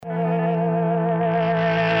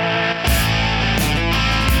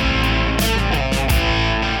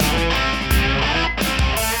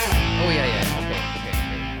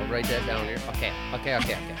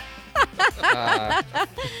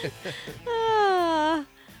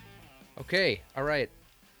Okay, all right.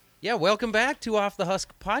 Yeah, welcome back to Off the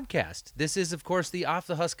Husk podcast. This is, of course, the Off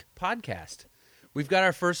the Husk podcast. We've got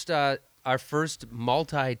our first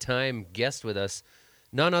multi-time guest with us,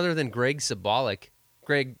 none other than Greg Sabolic.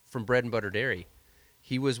 Greg from Bread and Butter Dairy.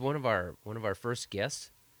 He was one of our first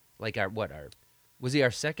guests. Was he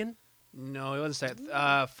our second? No, it wasn't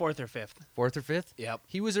second. Fourth or fifth. Fourth or fifth? Yep.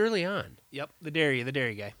 He was early on. Yep. The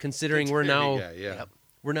dairy guy. Considering The we're dairy now guy, yeah. Yep.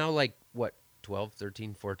 we're now like what 12,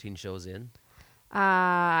 13, 14 shows in.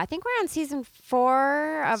 I think we're on season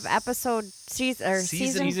 4 of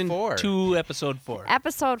Season 4. 2, episode 4.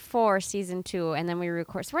 episode 4, season 2, and then we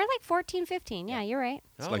record. So we're like 14, 15. Yeah, you're right.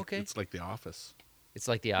 It's Oh, like okay. it's like The Office, It's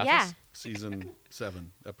like The Office, Yeah. season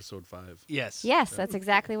 7, episode 5. Yes. Yes, that's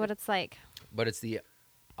exactly what it's like. but it's the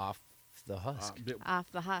Off the Husk.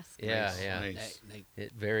 Off the husk. Yeah, Nice, yeah.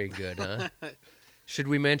 nice. Very good, huh? Should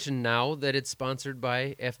we mention now that it's sponsored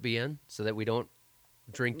by FBN so that we don't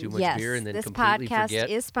drink too much yes, beer and then this completely podcast forget?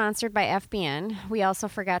 is sponsored by FBN. We also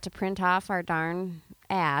forgot to print off our darn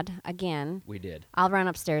ad again. We did. I'll run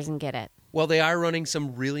upstairs and get it. Well, they are running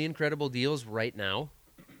some really incredible deals right now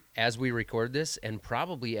as we record this and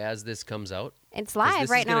probably as this comes out. It's 'Cause this live is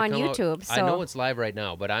right now gonna on come out- YouTube. So I know it's live right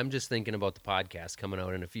now, but I'm just thinking about the podcast coming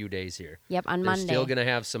out in a few days here. yep, on They're Monday. still going to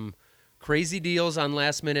have some crazy deals on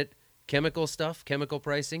last-minute chemical stuff, chemical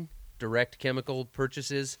pricing, direct chemical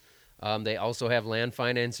purchases. They also have land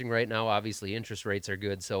financing right now. Obviously, interest rates are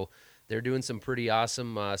good, so they're doing some pretty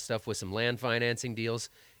awesome stuff with some land financing deals,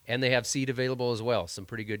 and they have seed available as well. Some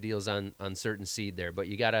pretty good deals on certain seed there. But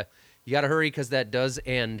you gotta hurry because that does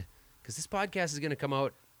end. Because this podcast is going to come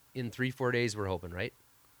out in 3-4 days. We're hoping, right?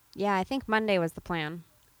 Yeah, I think Monday was the plan.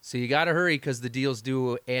 So you got to hurry because the deals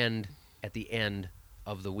do end at the end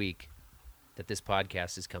of the week that this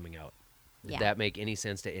podcast is coming out. Did Yeah. that make any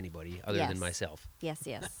sense to anybody other than Yes. myself? Yes,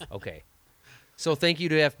 yes. Okay. So thank you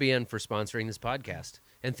to FBN for sponsoring this podcast.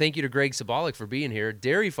 And thank you to Greg Sabolic for being here,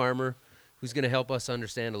 dairy farmer, who's going to help us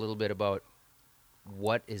understand a little bit about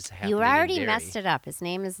what is happening You already in dairy. messed it up. His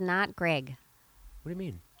name is not Greg. What do you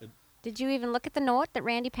mean? Did you even look at the note that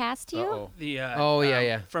Randy passed to you? Uh-oh. The Oh,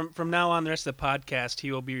 yeah. From now on, the rest of the podcast,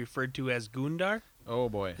 he will be referred to as Gundar. Oh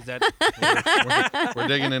boy, Is that we're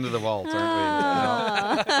digging into the vault,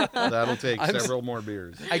 aren't we? No. That'll take I'm s- several more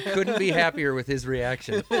beers. I couldn't be happier with his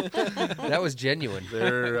reaction. That was genuine.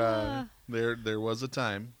 There was a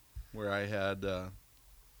time where I had,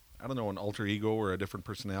 I don't know, an alter ego or a different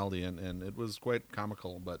personality, and it was quite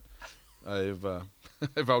comical. But I've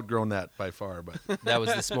I've outgrown that by far. But That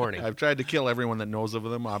was this morning. I've tried to kill everyone that knows of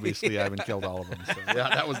them. Obviously, I haven't killed all of them. So,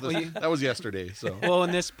 yeah, that was yesterday. So well,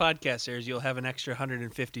 when this podcast airs, you'll have an extra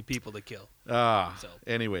 150 people to kill. So.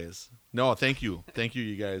 Anyways, no, thank you,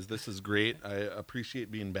 you guys. This is great. I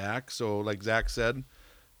appreciate being back. So, like Zach said,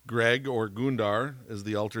 Greg or Gundar is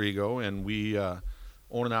the alter ego, and we own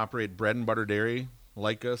and operate Bread and Butter Dairy.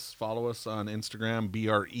 Like us, follow us on Instagram,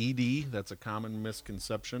 BRED. That's a common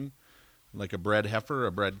misconception. Like a bred heifer,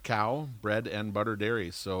 a bred cow, Bread and Butter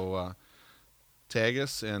Dairy. So tag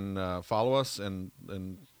us and follow us, and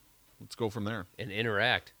let's go from there. And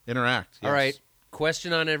interact. Interact. All yes. right.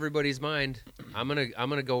 Question on everybody's mind. I'm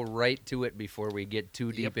gonna go right to it before we get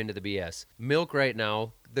too deep into the BS. Milk right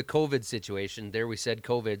now. The COVID situation. There we said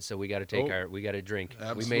COVID, so we got to take we got to drink.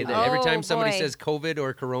 Absolutely. We made that every Oh, time somebody boy. says COVID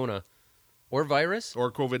or Corona, or virus, Or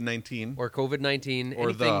COVID-19. or COVID-19, Or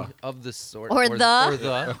anything the. of the sort, Or the. or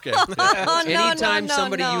the. Okay. Oh, no, Anytime no, no,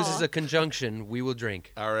 somebody no. uses a conjunction, we will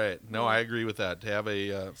drink. All right. No, I agree with that. Have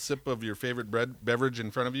a sip of your favorite beverage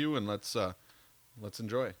in front of you, and let's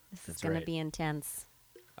enjoy. This is That's going right. to be intense.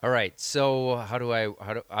 All right. So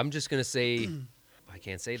I'm just gonna say, I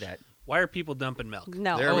can't say that. Why are people dumping milk?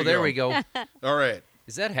 No. There There we we go. All right.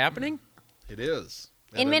 Is that happening? It is.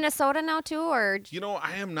 In And Minnesota now, too? Or You know,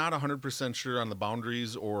 I am not 100% sure on the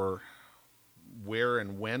boundaries or where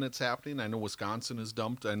and when it's happening. I know Wisconsin is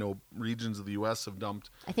dumped. I know regions of the U.S. have dumped.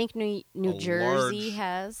 I think New A Jersey large-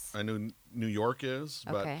 has. I know New York is.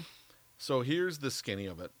 But Okay. So here's the skinny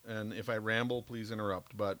of it. And if I ramble, please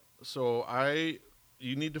interrupt. But so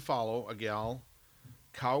you need to follow a gal,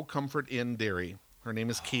 Cow Comfort Inn Dairy. Her name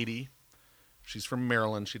is Katie. She's from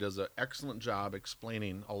Maryland. She does an excellent job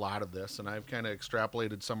explaining a lot of this, and I've kind of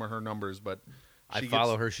extrapolated some of her numbers. But I she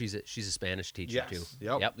follow gets- her. She's a Spanish teacher too.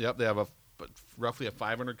 Yep. They have roughly a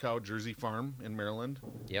 500 cow Jersey farm in Maryland.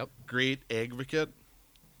 Yep. Great advocate.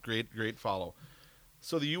 Great follow.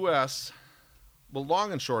 So the U.S. Well,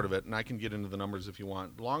 long and short of it, and I can get into the numbers if you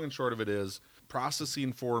want. Long and short of it is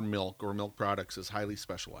processing for milk or milk products is highly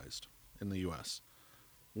specialized in the U.S.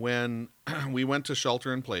 When we went to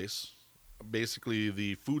shelter in place, basically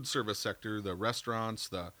the food service sector, the restaurants,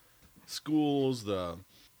 the schools, the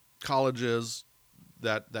colleges,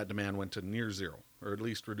 that demand went to near zero, or at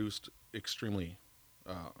least reduced extremely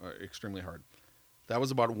hard. That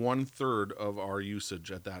was about 1/3 of our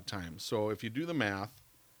usage at that time. So if you do the math,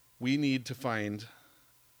 we need to find.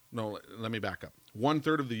 No, let me back up.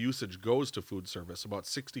 1/3 of the usage goes to food service. About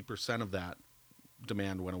 60% of that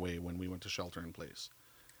demand went away when we went to shelter in place.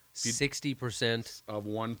 60% Of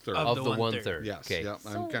 1/3. of the the 1/3. 1/3. Yes. Okay. Yeah,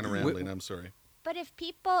 I'm So- kind of rambling. I'm sorry. But if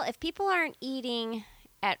people aren't eating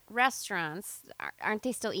at restaurants, aren't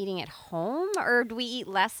they still eating at home, or do we eat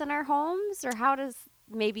less in our homes, or how does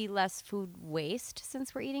maybe less food waste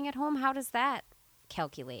since we're eating at home? How does that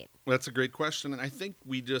calculate? That's a great question, and I think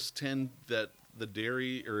we just tend that the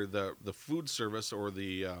dairy or the food service or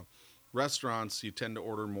the restaurants, you tend to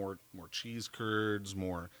order more cheese curds,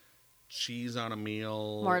 more cheese on a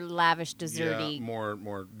meal, More lavish, desserty. yeah,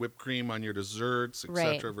 more whipped cream on your desserts,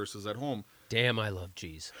 etc. Right. versus at home. Damn, I love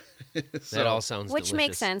cheese. So- That all sounds Which delicious.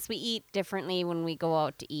 makes sense. We eat differently when we go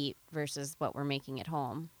out to eat versus what we're making at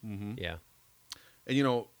home. Yeah.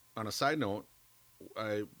 And on a side note,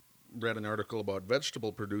 I read an article about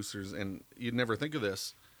vegetable producers, and you'd never think of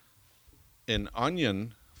this. An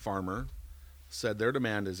onion farmer said their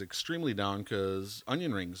demand is extremely down because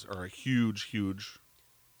onion rings are a huge.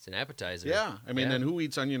 It's an appetizer. Yeah, I mean, Yeah. and who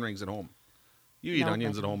eats onion rings at home? You eat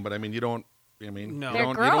onions at Nobody. home, but I mean, you don't. I mean, No. you They're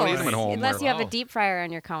don't, gross. you don't eat them at home. Unless where- you have a Wow. deep fryer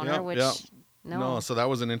on your counter, Yep, which yep. no. No, so that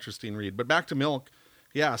was an interesting read. But back to milk.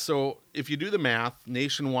 Yeah, so if you do the math,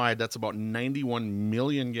 nationwide, that's about 91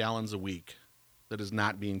 million gallons a week that is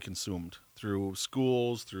not being consumed through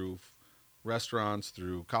schools, through restaurants,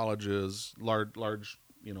 through colleges, large,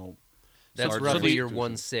 That's large roughly your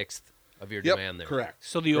institutions. 1/6 of your Yep, demand there. correct.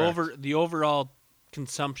 So the Correct. the overall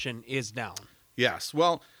consumption is down. Yes.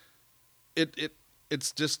 Well,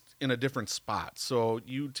 it's just in a different spot. So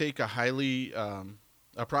you take a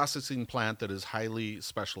a processing plant that is highly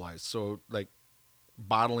specialized. So like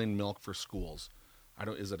bottling milk for schools.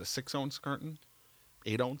 Is it a 6-ounce carton?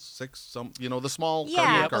 8-ounce, 6, the small Yeah,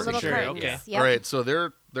 carton the carton. little Sure, cartons. okay. Yep. All right, so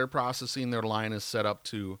they're processing, their line is set up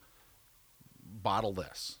to bottle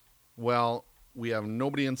this. Well, we have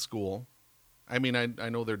nobody in school. I mean, I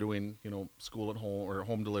know they're doing, school at home or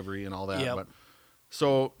home delivery and all that, Yep. but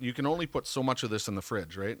so you can only put so much of this in the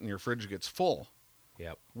fridge, right? And your fridge gets full.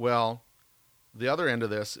 Yep. Well, the other end of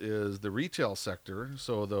this is the retail sector.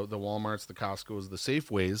 So the Walmarts, the Costcos, the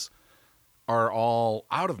Safeways are all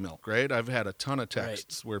out of milk, right? I've had a ton of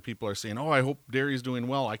texts where people are saying, "Oh, I hope dairy's doing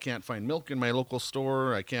well. I can't find milk in my local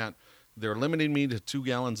store. I can't. They're limiting me to 2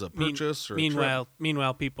 gallons a purchase."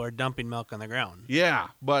 Meanwhile, people are dumping milk on the ground. Yeah,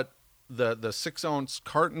 but the 6-ounce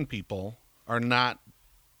carton people are not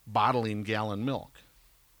bottling gallon milk.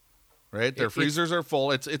 Right? Their freezers are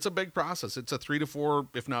full. It's a big process. It's a 3 to 4,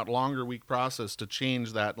 if not longer, week process to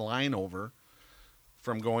change that line over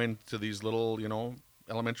from going to these little,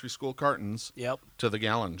 elementary school cartons Yep. to the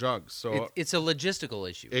gallon jugs. So It's a logistical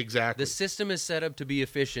issue. exactly. The system is set up to be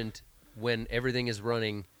efficient when everything is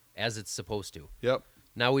running as it's supposed to. Yep.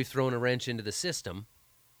 Now we've thrown a wrench into the system,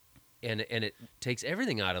 and it takes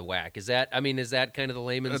everything out of whack. Is that kind of the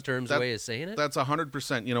layman's terms way of saying it? That's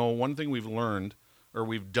 100%. One thing we've learned or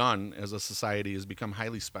we've done as a society is become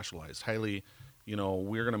highly specialized. Highly,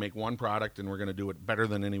 we're going to make one product and we're going to do it better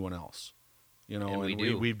than anyone else. And we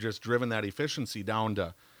do. We've just driven that efficiency down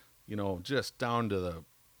to, just down to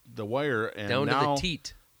the wire and Down now, to the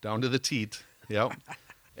teat. Down to the teat. Yep.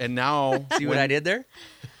 And now, See what I did there?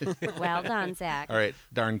 Well done, Zach. all right,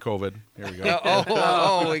 darn COVID. Here we go.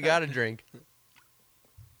 Oh, we got a drink.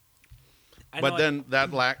 But then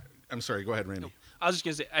I'm sorry. Go ahead, Randy. I was just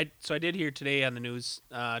gonna say, I did hear today on the news,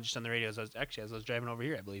 just on the radio. As I was driving over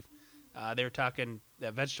here, I believe they were talking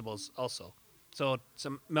that vegetables also. So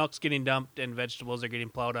some milk's getting dumped and vegetables are getting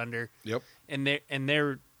plowed under. Yep. And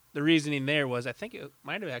the reasoning there was, I think it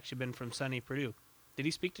might have actually been from Sonny Purdue. Did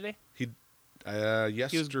he speak today?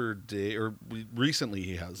 Yesterday or recently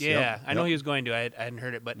he has. Yeah, Yep. I know Yep. he was going to. I hadn't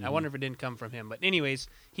heard it, but I wonder if it didn't come from him. But anyways,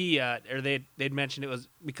 they'd mentioned it was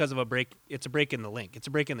because of a break. It's a break in the link. It's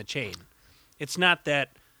a break in the chain. It's not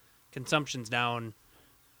that consumption's down,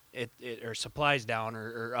 or supplies down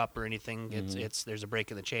or up or anything. It's there's a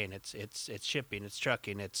break in the chain. It's shipping. It's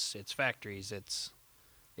trucking. It's factories. It's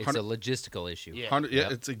It's a logistical issue. Yeah. 100 yeah,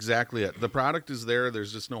 Yep. it's exactly it. The product is there.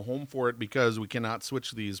 There's just no home for it because we cannot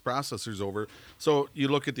switch these processors over. So you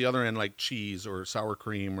look at the other end, like cheese or sour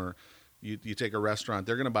cream, or you take a restaurant.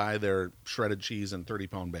 They're going to buy their shredded cheese in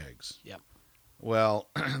 30-pound bags. Yep. Well,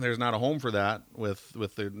 there's not a home for that with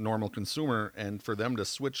the normal consumer, and for them to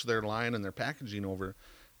switch their line and their packaging over,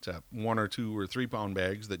 to 1 or 2 or 3 pound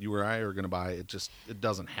bags that you or I are going to buy. It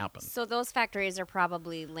doesn't happen. So those factories are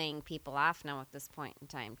probably laying people off now at this point in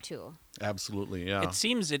time too. Absolutely, yeah.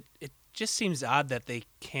 It just seems odd that they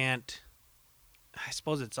can't. I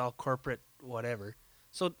suppose it's all corporate, whatever.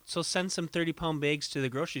 So send some 30-pound bags to the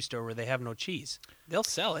grocery store where they have no cheese. They'll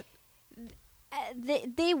sell it.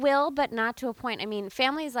 They will, but not to a point. I mean,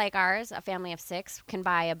 families like ours, a family of 6, can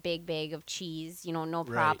buy a big bag of cheese, no Right.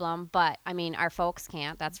 problem. But, I mean, our folks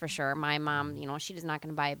can't, that's for sure. My mom, she's not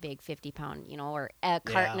going to buy a big 50-pound, or a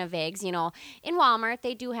carton Yeah. of eggs. In Walmart,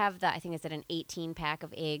 they do have I think it's an 18-pack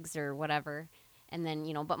of eggs or whatever. And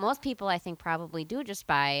then, but most people, I think, probably do just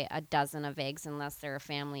buy a dozen of eggs unless they're a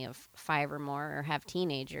family of 5 or more or have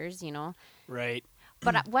teenagers, Right.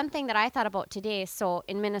 But one thing that I thought about today, so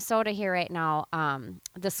in Minnesota here right now,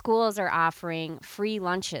 the schools are offering free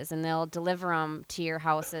lunches, and they'll deliver them to your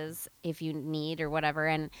houses if you need or whatever.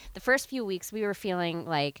 And the first few weeks, we were feeling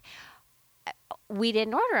like we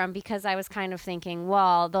didn't order them because I was kind of thinking,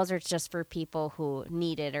 well, those are just for people who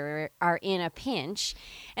need it or are in a pinch.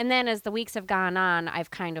 And then as the weeks have gone on,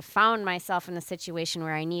 I've kind of found myself in the situation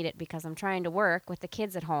where I need it because I'm trying to work with the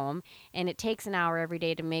kids at home, and it takes an hour every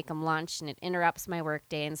day to make them lunch, and it interrupts my work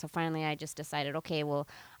day. And so finally I just decided, okay, well,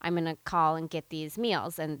 I'm going to call and get these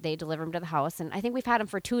meals, and they deliver them to the house. And I think we've had them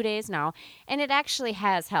for 2 days now, and it actually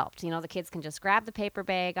has helped. The kids can just grab the paper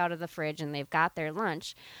bag out of the fridge, and they've got their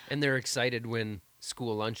lunch. And they're excited when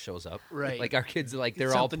school lunch shows up. Right. Like our kids, they're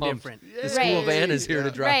It's all something pumped. different. The school Right. van is here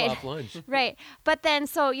to drop Right. off lunch. Right. But then,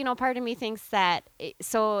 so, part of me thinks that,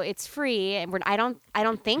 so it's free, and I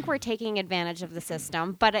don't think we're taking advantage of the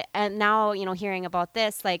system. But and now, hearing about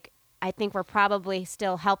this, like, I think we're probably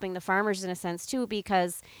still helping the farmers in a sense too,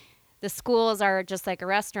 because the schools are just like a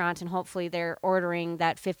restaurant, and hopefully they're ordering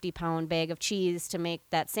that 50-pound bag of cheese to make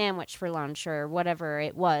that sandwich for lunch or whatever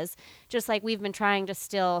it was. Just like we've been trying to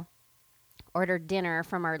still order dinner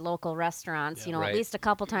from our local restaurants, Yeah. Right. at least a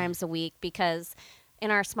couple times a week, because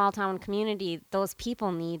in our small town community, those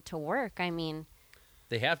people need to work. I mean,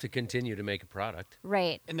 They have to continue to make a product.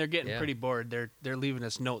 right. And they're getting Yeah. pretty bored. They're leaving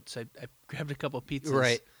us notes. I grabbed a couple pizzas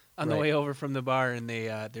Right. on the Right. way over from the bar, and they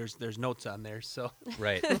there's notes on there, so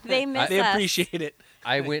Right. They miss they us. appreciate it.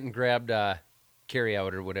 I went and grabbed carry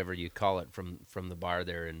out or whatever you call it from the bar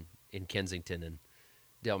there in Kensington, and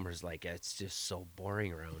Delmer's like, it's just so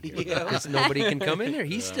boring around here. Yeah. Because nobody can come in there.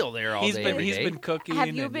 He's still there all He's day, been every he's day. been cooking. Have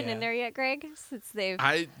you and, been in there yet, Greg? Since they've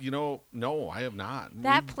No, I have not.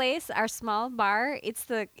 that place, our small bar, it's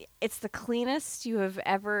the cleanest you have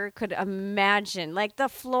ever could imagine. Like the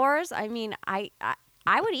floors, I mean,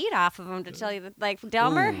 I would eat off of them, to tell you that. Like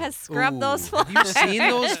Delmer Ooh, has scrubbed ooh. those floors. Have you seen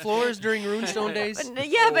those floors during Runestone days?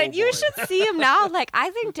 Yeah, but you boy. should see him now. Like, I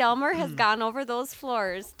think Delmer has gone over those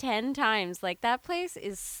floors 10 times. Like, that place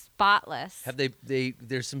is spotless. Have they?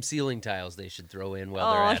 There's some ceiling tiles they should throw in while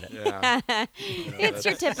Oh. they're at it. Yeah. It's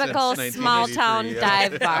your That's typical small 1983, town yeah.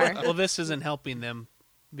 dive bar. well, this isn't helping them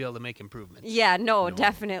be able to make improvements. Yeah, no, No.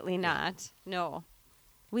 definitely not. No.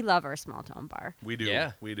 We love our small town bar. We do.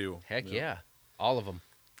 Yeah. We do. Heck yeah, all of them.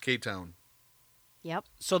 K-Town. Yep.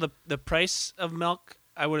 So the price of milk,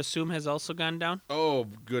 I would assume, has also gone down. Oh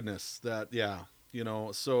goodness,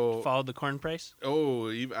 so Followed the corn price.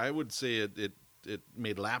 I would say it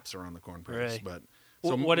made laps around the corn price, Right. but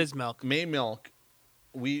What is milk? May milk?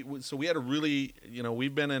 We had a really,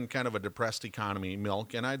 we've been in kind of a depressed economy,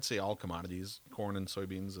 milk, and I'd say all commodities, corn and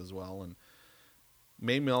soybeans as well. And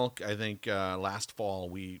May milk, I think last fall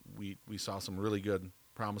we saw some really good,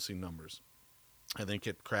 promising numbers. I think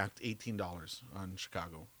it cracked $18 on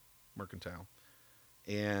Chicago Mercantile.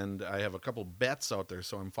 And I have a couple bets out there,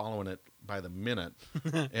 so I'm following it by the minute.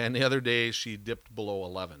 And the other day she dipped below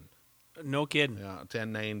 11. No kidding. Yeah,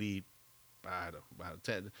 1090, about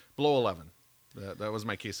 10 below 11. That was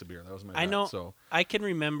my case of beer. That was my I bet. know. So, I can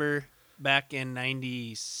remember back in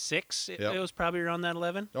 '96. Yep. It was probably around that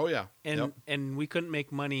 11, oh yeah, and yep. and we couldn't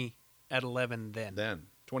make money at 11 then. Then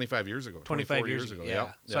 25 years ago, 25 24 years ago. Yeah.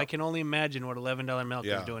 Yep, So I yep. can only imagine what $11 milk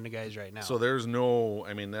Yeah. is doing to guys right now. So there's no,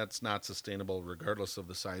 I mean, that's not sustainable regardless of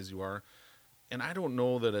the size you are. And I don't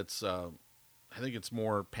know that it's, I think it's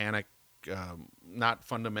more panic, not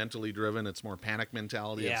fundamentally driven. It's more panic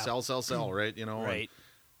mentality. Yeah. It's sell, right? And right.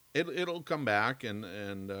 it'll come back.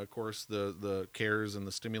 And of course, the CARES and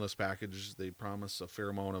the stimulus package, they promise a fair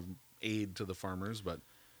amount of aid to the farmers. But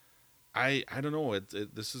I don't know.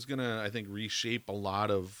 This is going to, I think, reshape a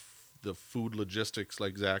lot of the food logistics,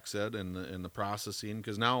 like Zach said, and the processing.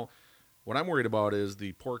 Because now, what I'm worried about is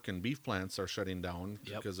the pork and beef plants are shutting down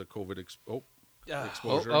Yep. because of COVID Ah,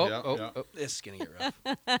 exposure. oh, yeah, oh, yeah. oh. this is gonna get rough.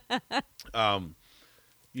 I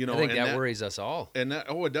think and that worries us all. And that,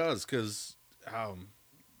 it does, because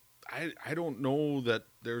I don't know that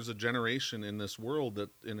there's a generation in this world that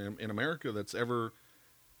in America that's ever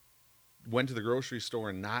went to the grocery store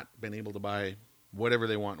and not been able to buy whatever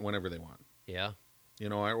they want whenever they want. Yeah. You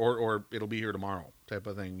know, or it'll be here tomorrow type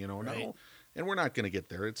of thing, you know. Right. No, and we're not going to get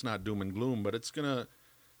there. It's not doom and gloom, but it's going to,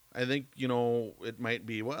 I think, you know, it might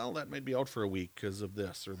be, well, that might be out for a week because of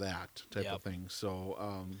this or that type of thing.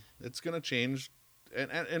 So it's going to change,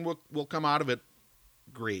 and we'll come out of it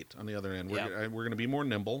great on the other end. We're going to be more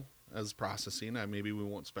nimble as processing. Maybe we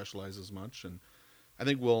won't specialize as much, and I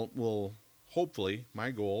think we'll hopefully,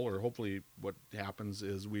 my goal, or hopefully what happens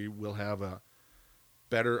is we will have a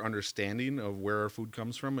better understanding of where our food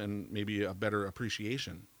comes from and maybe a better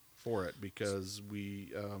appreciation for it, because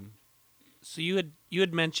we So you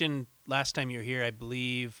had mentioned last time you were here, I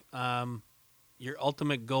believe, your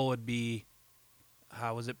ultimate goal would be,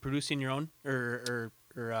 how was it, producing your own or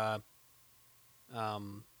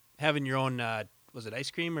having your own, was it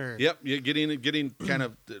ice cream or? Yep, you're getting kind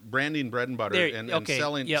of branding bread and butter There, and okay,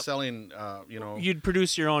 selling yep. you know, You'd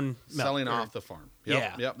produce your own milk, selling or- off the farm.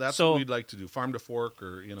 Yep, Yeah. That's So- what we'd like to do, farm to fork,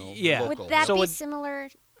 or you know, Yeah. local. Would that So be would- similar?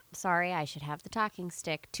 Sorry, I should have the talking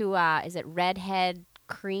stick. To is it Redhead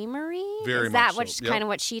Creamery? Very Is that much what so. kind Yep. of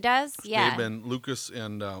what she does? Yeah, They've been Lucas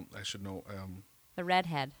and I should know. the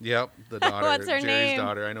Redhead. Yep, the daughter, What's her Jerry's name?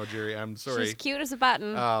 daughter. I know Jerry. I'm sorry. She's cute as a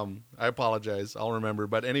button. I apologize. I'll remember.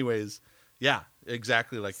 But anyways, yeah,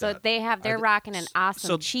 exactly like so that. they're rocking an awesome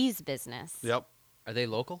so- cheese business. Yep. Are they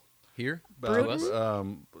local here? Bruton? To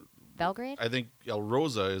us? Belgrade. I think El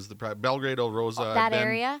Rosa is Belgrade El Rosa. Oh, I've that been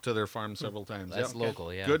area? to their farm several times. That's Yep.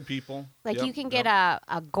 local, yeah. Good people. Like Yep, you can yep. get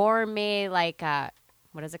a gourmet, like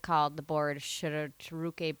what is it called? The board,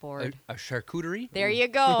 Charuque board. A charcuterie? There you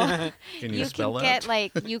go. Can you you spell can that? get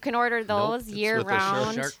like you can order those it's year with a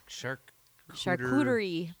round. Charcuterie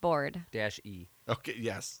Charcuterie board. -E. Okay,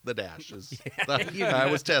 yes, the dash is. I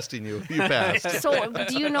was testing you. You passed. So,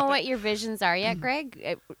 do you know what your visions are yet,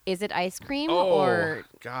 Greg? Is it ice cream Oh, or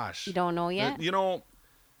gosh. you don't know yet? You know,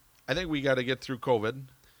 I think we got to get through COVID,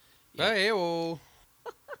 Hey-o.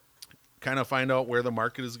 kind of find out where the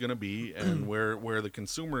market is going to be and where the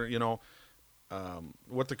consumer, you know,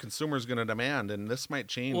 what the consumer is going to demand, and this might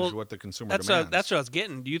change Well, what the consumer That's demands. that's what I was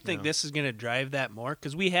getting. Do you think Yeah. this is going to drive that more?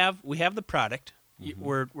 Because we have the product.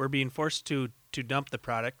 We're being forced to dump the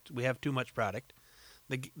product. We have too much product.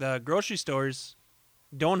 The grocery stores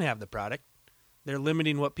don't have the product. They're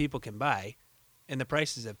limiting what people can buy, and the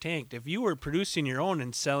prices have tanked. If you were producing your own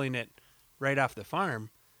and selling it right off the farm,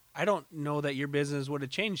 I don't know that your business would have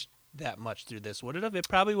changed that much through this. Would it have? It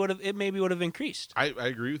probably would have. It maybe would have increased. I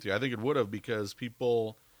agree with you. I think it would have, because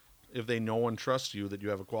people, if they know and trust you that you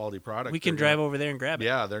have a quality product, We can they're drive gonna over there and grab it.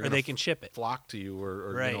 Yeah, they're or gonna they can ship it. flock to you,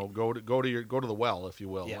 or Right. you know, go to the well, if you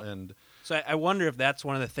will. Yeah. And So I wonder if that's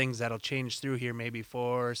one of the things that'll change through here, maybe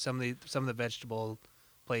for some of the vegetable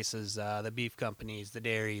places, the beef companies, the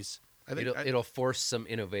dairies. I think It'll force some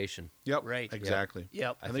innovation. yep, Right. exactly.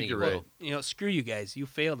 Yep. I think think it you're will. right. You know, screw you guys. You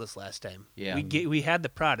failed us last time. Yeah. We had the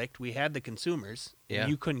product, we had the consumers, Yeah. and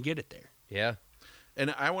you couldn't get it there. Yeah.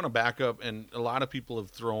 And I want to back up, and a lot of people have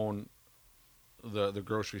thrown the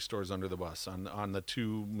grocery stores under the bus on the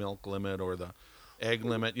 2 milk limit or the egg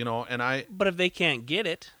limit, you know. And But if they can't get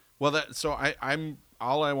it, I'm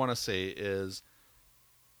all I want to say is,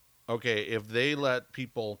 okay, if they let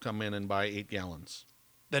people come in and buy 8 gallons,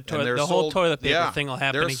 the and they're whole sold- toilet paper yeah, thing will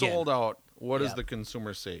happen they're again. sold out. What does Yeah. the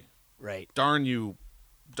consumer say? Right. Darn you,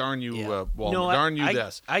 Yeah. Walmart, No, darn you I,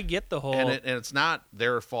 this. I get the whole. And it's not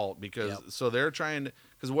their fault, because Yep. so they're trying to,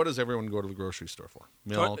 because what does everyone go to the grocery store for?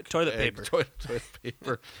 Milk, toilet egg, paper. toilet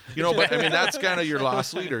paper. You know, but I mean, that's kind of your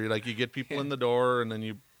loss leader. Like, you get people in the door, and then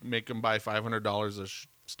you make them buy $500 of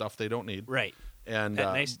stuff they don't need. right. And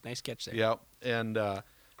Nice catch there. Yep. And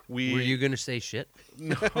we Were you going to say shit?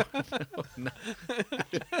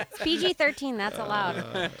 It's PG-13. That's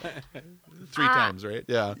allowed. 3 times, right?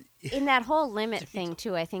 Yeah. In that whole limit thing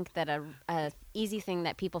too, I think that a easy thing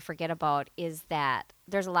that people forget about is that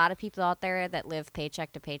there's a lot of people out there that live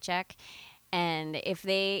paycheck to paycheck, and if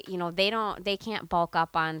they can't bulk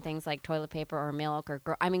up on things like toilet paper or milk or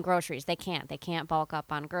groceries. They can't bulk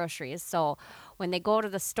up on groceries. So when they go to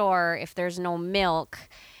the store, if there's no milk,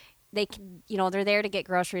 they're there to get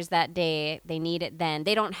groceries that day. They need it then.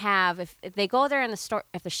 They don't have, if they go there in the store,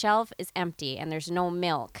 if the shelf is empty and there's no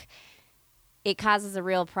milk, it causes a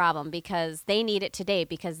real problem because they need it today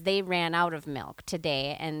because they ran out of milk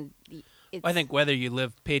today. And it's, I think whether you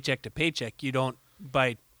live paycheck to paycheck, you don't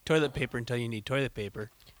buy toilet paper until you need toilet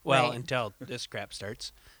paper. Well, Right. until this crap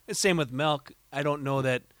starts. The same with milk. I don't know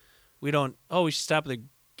that we don't. Oh, we should stop at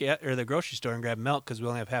the grocery store and grab milk because we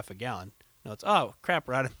only have half a gallon. No, it's crap,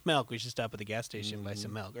 we're out of milk. We should stop at the gas station and buy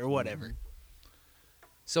some milk or whatever.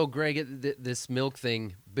 So, Greg, this milk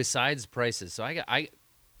thing, besides prices, so I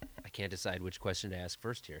can't decide which question to ask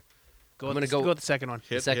first here. Go with the second one.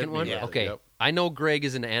 The second one? Yeah. Okay. Yep. I know Greg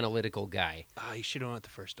is an analytical guy. You should have went with the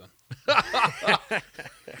first one.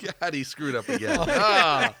 God, he screwed up again.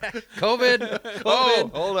 COVID.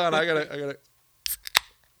 Oh, hold on. I gotta.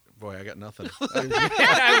 Boy, I got nothing.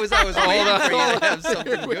 I was waiting for you to have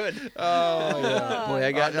something good. Oh, yeah. Boy,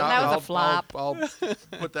 I got That was a flop. I'll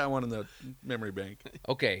put that one in the memory bank.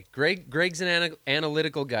 Okay, Greg's an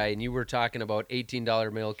analytical guy, and you were talking about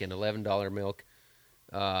 $18 milk and $11 milk.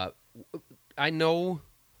 I know,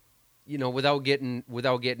 without getting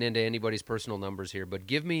into anybody's personal numbers here, but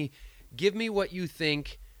give me what you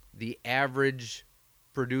think the average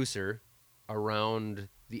producer around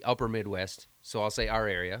the upper Midwest, so I'll say our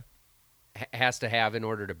area, has to have in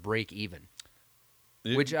order to break even.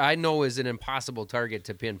 Which I know is an impossible target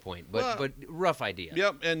to pinpoint, but rough idea.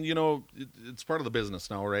 Yep, and it's part of the business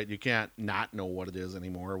now, right? You can't not know what it is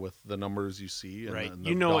anymore with the numbers you see. And Right. the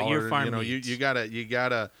You know what your dollars. farm needs. You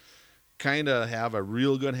gotta kind of have a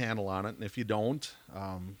real good handle on it, and if you don't,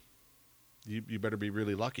 you better be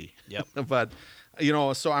really lucky. Yep. But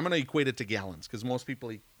so I'm gonna equate it to gallons because most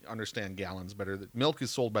people understand gallons better. Milk is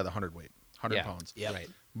sold by the 100 pounds. Yep. Right.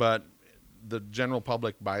 But the general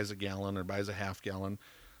public buys a gallon or buys a half gallon.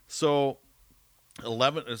 So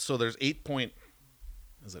so there's 8.6,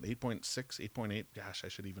 8.8? Gosh, I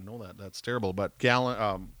should even know that. That's terrible. But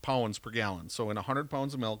pounds per gallon. So in 100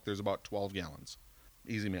 pounds of milk, there's about 12 gallons.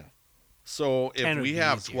 Easy math. So if we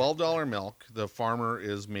have $12 milk, the farmer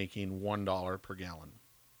is making $1 per gallon.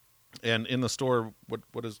 And in the store,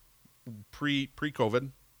 what is pre-COVID?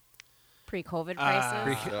 Pre-COVID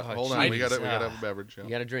prices. Hold on, we got to have a beverage. Yeah. You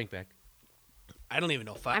got a drink back. I don't even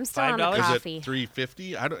know. I'm still on the $5? coffee. Is it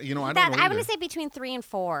 $3.50? I don't know. I'm either. going to say between 3 and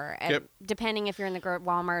 4, Yep. depending if you're in the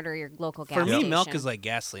Walmart or your local gas For me, station. milk is like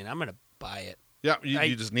gasaline. I'm going to buy it. Yeah,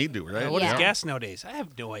 you just need to, right? What is Yeah. gas nowadays? I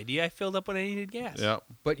have no idea. I filled up when I needed gas. Yeah.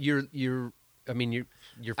 But you're I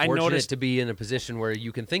fortunate noticed- to be in a position where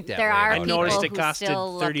you can think that There way. are I about people noticed it who costed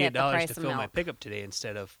still look at the $38 price to of fill my milk. pickup today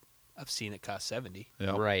instead of I've seen it cost $70.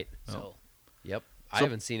 Yeah. Right. So Yep. I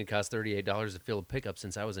haven't seen it cost $38 to fill a pickup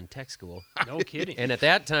since I was in tech school. no kidding. And at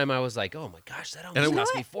that time, I was like, "Oh my gosh, that almost it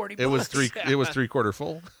cost was- me $40." It was three-quarter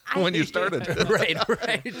full when you started. right.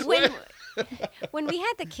 When we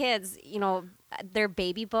had the kids, their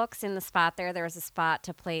baby books in the spot there was a spot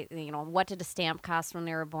to play, what did a stamp cost when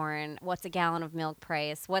they were born? What's a gallon of milk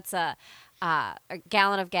price? What's a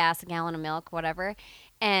gallon of gas, a gallon of milk, whatever.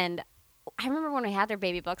 And I remember when we had their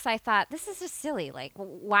baby books, I thought, this is just silly. Like,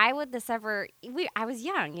 why would this ever... I was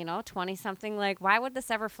young, 20-something. Like, why would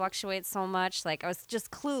this ever fluctuate so much? Like, I was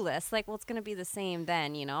just clueless. Like, well, it's going to be the same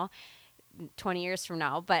then, 20 years from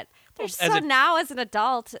now. But now as an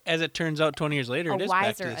adult... As it turns out, 20 years later, it a is back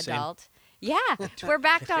wiser to the same. adult. Yeah, we're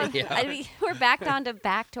back down. Yeah. I mean, we're back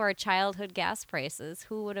to our childhood gas prices.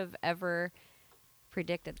 Who would have ever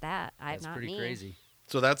predicted that? That's Not pretty me. crazy.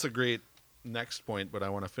 So that's a great next point, but I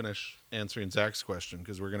want to finish answering Zach's question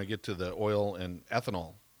because we're going to get to the oil and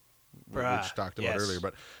ethanol, which talked about yes. earlier.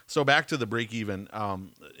 But so back to the break even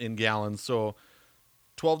in gallons. So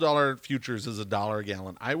 $12 futures is $1 a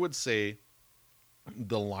gallon. I would say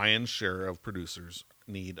the lion's share of producers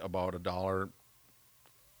need about $1.35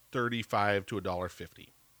 to $1.50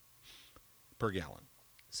 per gallon.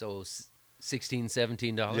 So $16,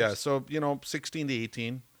 $17. Yeah, so 16 to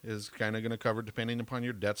 18 is kind of going to cover depending upon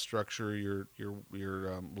your debt structure, your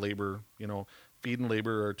labor. Feed and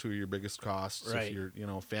labor are two of your biggest costs. Right. If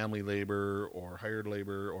you're family labor or hired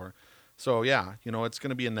labor or so it's going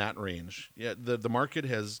to be in that range. Yeah, the market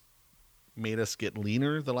has made us get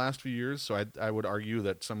leaner the last few years, so I would argue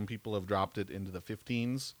that some people have dropped it into the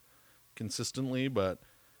 15s consistently, but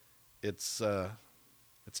it's not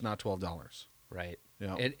 $12. Right.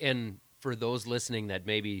 Yeah. And for those listening that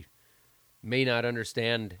maybe may not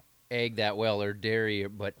understand ag that well or dairy,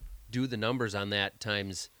 but do the numbers on that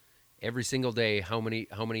times every single day, how many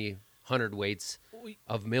hundredweights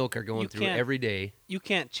of milk are going through every day. You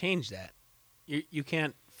can't change that. You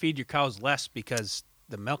can't feed your cows less because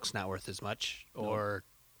the milk's not worth as much, or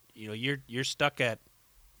you're stuck at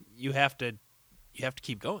you have to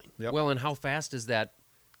keep going. Yep. Well, and how fast does that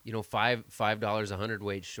 $5 a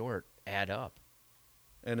hundredweight short add up?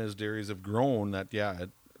 And as dairies have grown,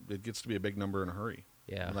 it gets to be a big number in a hurry.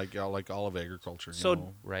 Yeah. Like all of agriculture.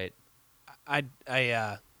 So- Right. I'm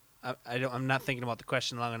not thinking about the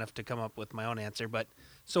question long enough to come up with my own answer. But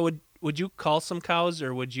so would you cull some cows,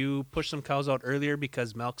 or would you push some cows out earlier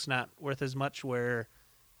because milk's not worth as much? Where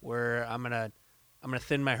I'm gonna I'm gonna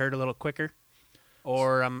thin my herd a little quicker,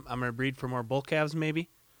 or I'm gonna breed for more bull calves maybe.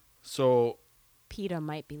 So, PETA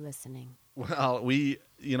might be listening.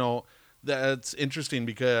 well, that's interesting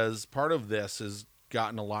because part of this has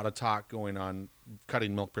gotten a lot of talk going on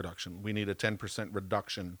cutting milk production. We need a 10%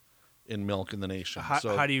 reduction in milk in the nation.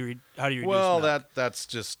 How do you reduce well, milk? that's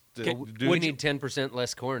just We need 10%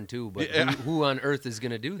 less corn too, but Yeah. who on earth is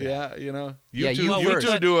going to do that? yeah, Yeah, two, you you first.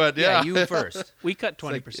 two do it. Yeah, you first. We cut It's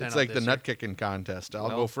like, 20%. it's like of the this nut kicking contest. I'll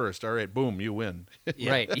Well- go first. All right, boom, you win.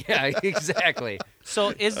 Yeah. Right. Yeah, exactly. So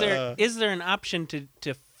is there an option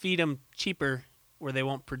to feed them cheaper where they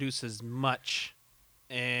won't produce as much,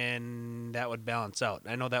 and that would balance out?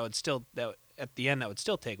 I know that would still at the end that would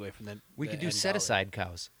still take away from the. We the could do end set dollar. aside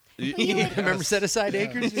cows. Yes. Remember set aside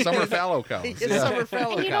acres? Summer fallow cows. Yeah, summer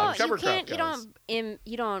fallow And you cows. don't, Cover you can't, crop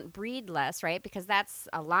you don't breed less, right? Because that's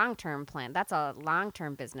a long-term plan. That's a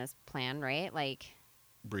long-term business plan, right? Like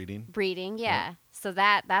Breeding. breeding, yeah. So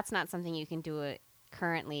that's not something you can do it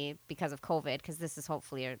currently because of COVID, because this is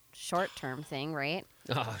hopefully a short-term thing, right?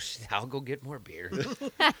 Oh, I'll go get more beer.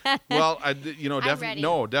 Well, ready.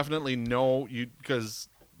 definitely no. Because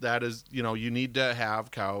that is, you need to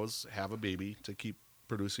have cows have a baby to keep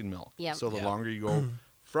producing milk. Yep. So the Yeah. longer you go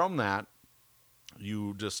from that,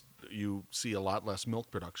 you see a lot less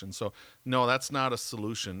milk production. So no, that's not a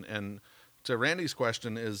solution. And to Randy's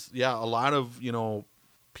question is, yeah, a lot of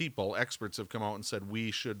experts have come out and said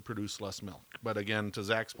we should produce less milk. But again, to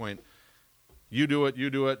Zach's point, you do it,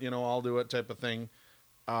 I'll do it type of thing.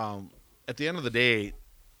 At the end of the day,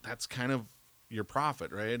 that's kind of your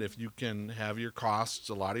profit, right? If you can have your costs,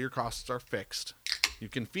 a lot of your costs are fixed. You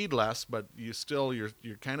can feed less, but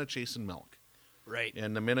you're kind of chasing milk. Right.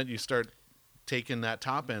 And the minute you start taking that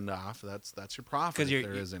top end off, that's your profit. Because If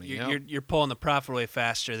there is any. you're pulling the profit away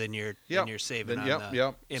faster than you're saving on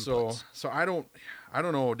the inputs. So I don't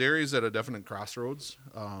know. Dairy's at a definite crossroads,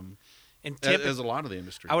 And as a lot of the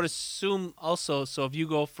industry. I would assume also. So if you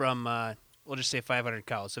go from we'll just say 500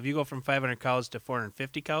 cows. So if you go from 500 cows to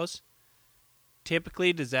 450 cows,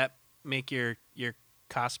 typically does that make your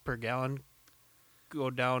cost per gallon go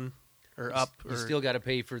down or up? You or, still got to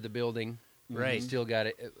pay for the building. Right. You still got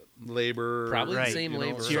to labor, Probably the right. same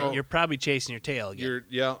labor. So you're probably chasing your tail again.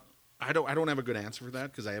 I don't have a good answer for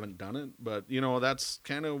that because I haven't done it, but that's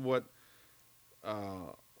kind of what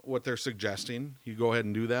they're suggesting. You go ahead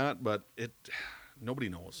and do that, but nobody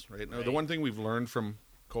knows, right? Now, the Right. one thing we've learned from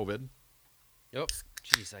COVID. Yep.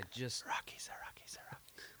 Jeez, I just. Rockies.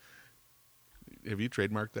 Have you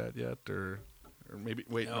trademarked that yet, or maybe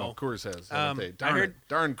wait? No, No. Coors has. I Darn heard- it.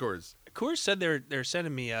 Darn Coors. Coors said they're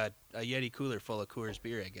sending me a Yeti cooler full of Coors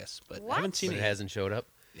beer, I guess, but I What? haven't seen But it it yet. hasn't showed up.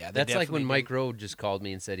 Yeah, they That's like when definitely Mike didn't. Rowe just called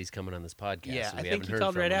me and said he's coming on this podcast. Yeah, so I we think haven't he heard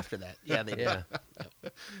called from right him. after that. Yeah, they did. Yeah.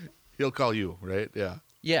 He'll call you, right? Yeah.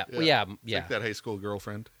 Yeah. Yeah. Well, yeah. It's Yeah. like that high school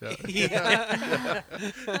girlfriend. Yeah. Yeah.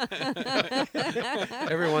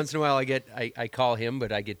 Every once in a while, I call him,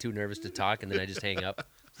 but I get too nervous to talk, and then I just hang up.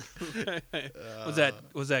 was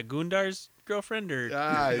that Gundar's girlfriend or?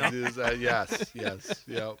 It is, yes.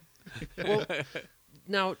 Yep. Well,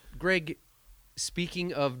 now, Greg,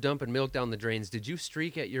 speaking of dumping milk down the drains, did you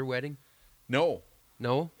streak at your wedding? No.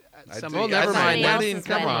 No. Somebody- Oh, never mind. Somebody else's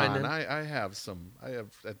Come wedding. on. Then. I have some. I have.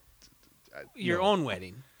 Your no. own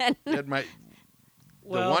wedding. At my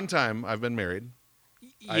Well, the one time I've been married,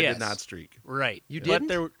 I yes. did not streak Right. You But didn't?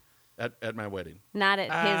 there, at my wedding. Not at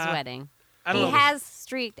his Uh, wedding. I He don't know. has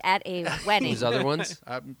streaked at a wedding. Those other ones?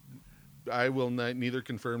 I will neither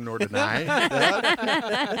confirm nor deny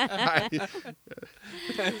that.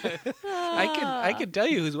 I can tell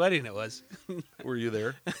you whose wedding it was. Were you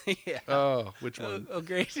there? Yeah. Oh, which one? Oh,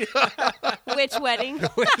 great. Which wedding?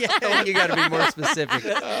 Yeah, you got to be more specific.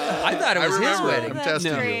 I thought it I was his remember. wedding. I'm That's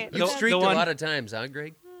testing great. you. You've The streaked one- a lot of times, huh,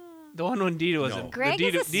 Greg? The one when Dita was No. in. Greg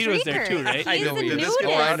Dita, is a Dita was there too, streaker. right? I He's know the he is. nudist.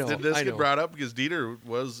 I know. Did this I get know. brought up? Because Dieter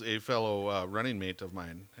was a fellow running mate of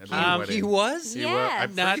mine at my He wedding. He was? He was. I'm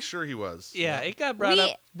Yes. Not- pretty sure he was. Yeah, it got brought We-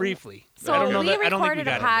 up briefly. So I don't know we that, I don't think recorded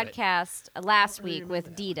we a got into it. podcast last week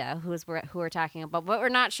with Dita, who we're talking about, but we're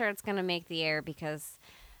not sure it's going to make the air because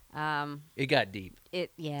It got deep.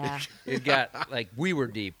 it. Yeah, It got, like, we were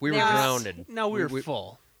deep. We were There was- grounded. No, we were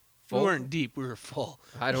full. Full? We weren't deep. We were full.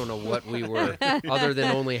 I don't know what we were, other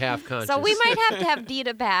than only half conscious. so we might have to have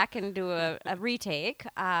Dita back and do a retake.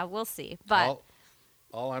 We'll see, but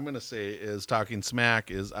all I'm going to say is talking smack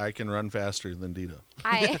is I can run faster than Dita.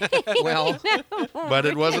 I. Well, But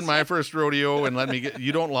it wasn't my first rodeo, and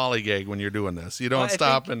you don't lollygag when you're doing this. You don't Well, I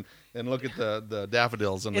stop and look at the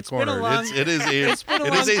daffodils in the It's been a corner. long- It is a been a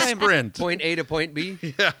it is long a time. sprint. point A to point B.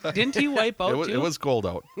 Didn't he wipe out too? It was cold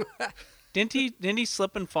out. Didn't he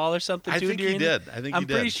slip and fall or something I too? think he during did. I think he I'm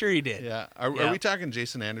did. pretty sure he did. Yeah. Are Yeah. we talking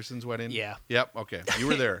Jason Anderson's wedding? Yeah. Yep. Okay. You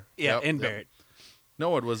were there. Yeah, Yep, in yep. Barrett.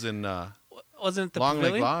 No, it was in Wasn't it the Long Lake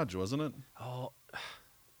pavilion? Lodge, wasn't it? Oh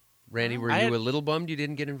Randy, were I you had- a little bummed you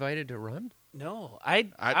didn't get invited to run? no, I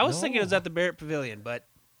was thinking it was no. at the Barrett Pavilion, but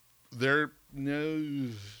There, no,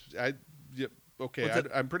 yep, okay. Was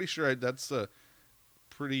it- I'm pretty sure that's a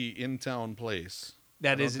pretty in-town place. I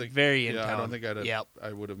that don't is think- very in yeah, town. I don't think Yep.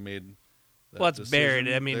 I would have made. That Well, it's decision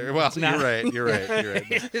Barrett. I mean, there. Well, it's not- you're right. You're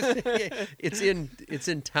right. It's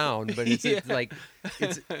in town, but it's Yeah. like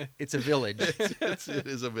it's a village. It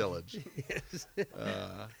is a village.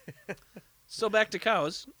 So back to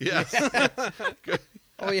cows. Yes.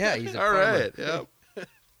 Oh yeah, he's a All farmer. right. Yep.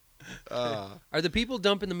 Are the people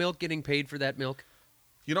dumping the milk getting paid for that milk?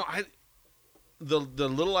 You know, the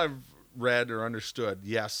little I've read or understood,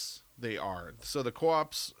 yes, they are. So the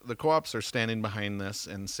co-ops are standing behind this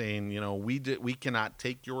and saying, you know, we cannot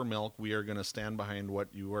take your milk. We are going to stand behind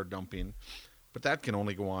what you are dumping. But that can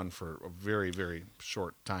only go on for a very, very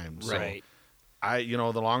short time. So Right.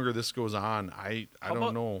 the longer this goes on, I How don't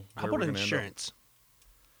about- know How where we're about gonna end up. insurance?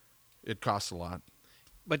 It costs a lot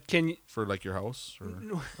But can you? for like your house or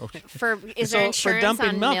okay. Is So, there for insurance dumping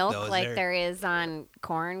on milk, milk though, is like there- there is on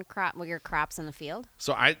corn crop, your crops in the field?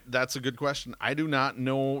 So that's a good question. I do not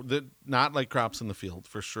know that, not like crops in the field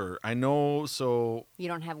for sure. I know, so You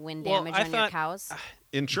don't have wind Well, damage I on your thought- cows?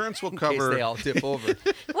 insurance will In case cover they all tip over.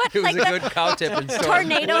 What? It was Like a the good cow tipping story.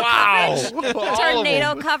 tornado coverage?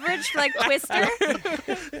 Tornado coverage like Twister?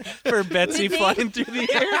 For Betsy Did they- flying through the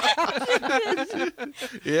air.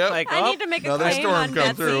 Yeah. Like, I oh, need to make a Another claim storm on come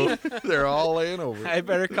Betsy. through. They're all laying over. I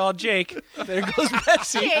better call Jake. There goes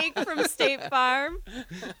Betsy. Jake from State Farm.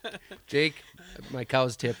 Jake, my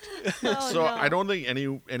cow's tipped. Oh, So no. I don't think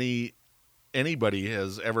anybody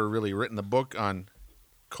has ever really written the book on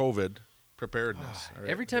COVID preparedness. All right,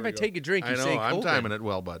 Every here time we I go. take a drink, you I know, say I'm COVID. timing it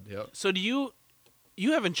well, bud. Yep. So do you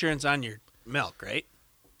have insurance on your milk, right?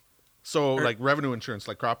 So like revenue insurance,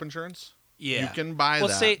 like crop insurance, Yeah. you can buy well,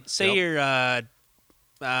 that. say Yep. your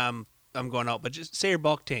I'm going out, but just say your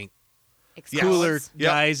bulk tank Explodes. cooler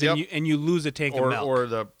Yep, dies yep. and you lose a tank of milk. or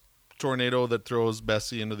the tornado that throws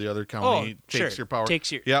Bessie into the other county takes sure. your power.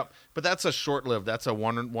 Takes your- Yep. But that's a short lived. That's a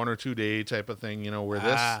one or 2 day type of thing. Where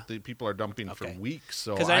Ah. the people are dumping for Okay. weeks.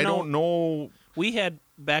 So 'Cause I I don't know. We had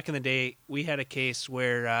back in the day, we had a case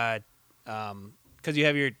where because you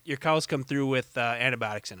have your cows come through with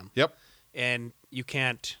antibiotics in them, Yep. and you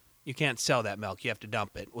can't sell that milk. You have to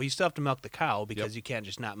dump it. Well, you still have to milk the cow because Yep. you can't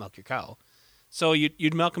just not milk your cow. So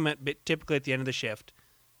you'd milk them typically at the end of the shift,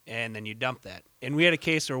 and then you dump that. And we had a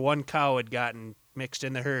case where one cow had gotten mixed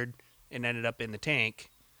in the herd and ended up in the tank.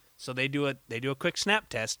 So they do a quick snap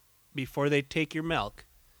test before they take your milk,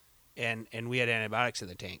 and we had antibiotics in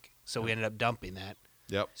the tank, so we ended up dumping that.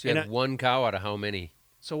 Yep. So you And had one cow out of how many?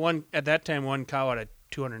 So at that time one cow out of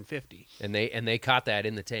 250. And they caught that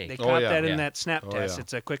in the tank. They Oh, caught yeah. that in Yeah. that snap Oh, test. yeah.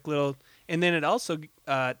 It's a quick little, and then it also,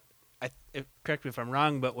 correct me if I'm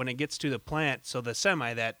wrong, but when it gets to the plant, so the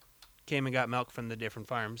semi that came and got milk from the different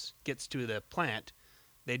farms gets to the plant,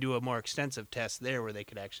 they do a more extensive test there where they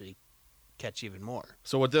could actually catch even more.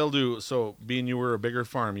 So what they'll do, so being you were a bigger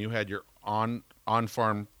farm, you had your on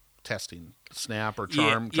farm testing, SNAP or Yeah,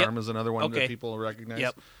 Charm. yep. Charm is another one Okay. that people recognize.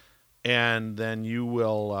 Yep. And then you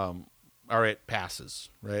will, all right, passes,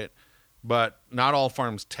 right? But not all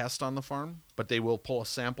farms test on the farm, but they will pull a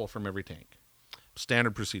sample from every tank.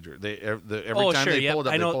 Standard procedure. Every Oh, time sure, they yep. pull it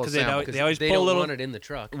up, I know, they pull a 'cause they sample. don't- they always they pull a don't little- want it in the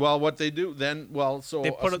truck. Well, what they do then, so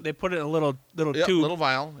They put it in a little Yep, tube. little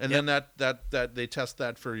vial, and Yep. then that they test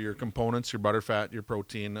that for your components, your butterfat, your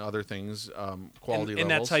protein, other things, quality and levels.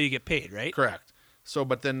 that's how you get paid, right? Correct. So,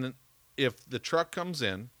 but then if the truck comes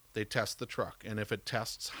in, they test the truck, and if it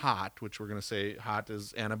tests hot, which we're going to say hot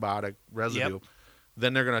is antibiotic residue,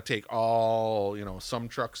 then they're going to take all. Some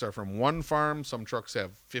trucks are from one farm, some trucks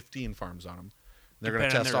have 15 farms on them. They're going to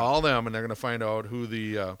Depending on test their- all of them, and they're going to find out who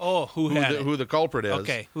the who the culprit is.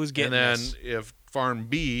 Okay, who's getting And then this? if farm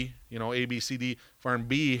B, A, B, C, D, farm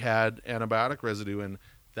B had antibiotic residue, and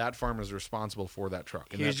that farm is responsible for that truck,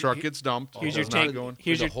 and Here's that truck your- gets dumped. here's It your does not tank- go in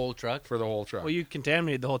here's for your- the whole truck. for the whole truck. Well, you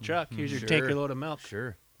contaminated the whole truck. Here's your tanker load of milk.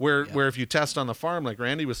 Sure. Where if you test on the farm, like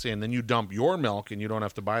Randy was saying, then you dump your milk and you don't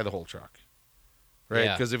have to buy the whole truck, right?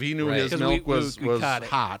 Yeah. Because if he knew Right. his 'Cause milk we was caught it.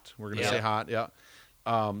 hot, we're gonna Yeah. say hot, yeah.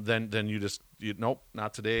 Then you just nope,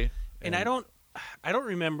 not today. And I don't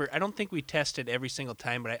remember. I don't think we tested every single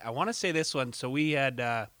time, but I want to say this one. So we had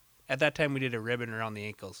at that time we did a ribbon around the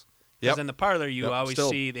ankles. Because Yep. in the parlor you Yep, always still.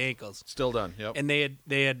 see the ankles, Still done. Yep. and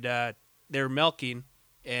they were milking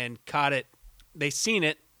and caught it. They seen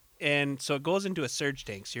it, And so it goes into a surge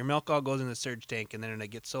tank. So your milk all goes in the surge tank, and then when it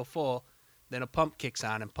gets so full, then a pump kicks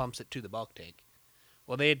on and pumps it to the bulk tank.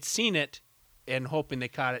 Well, they had seen it and hoping they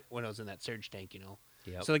caught it when it was in that surge tank,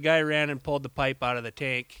 Yep. So the guy ran and pulled the pipe out of the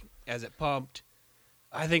tank as it pumped.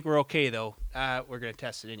 I think we're okay, though. We're going to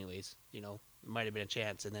test it anyways. It might have been a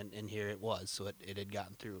chance, and here it was. So it had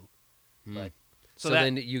gotten through. But So that-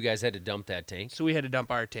 then you guys had to dump that tank. So we had to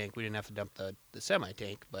dump our tank. We didn't have to dump the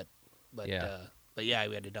semi-tank, but Yeah.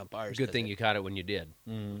 we had to dump ours. Good 'cause thing you caught it when you did.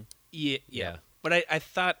 Yeah. Yeah. But I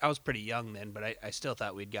thought I was pretty young then, but I still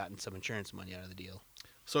thought we'd gotten some insurance money out of the deal.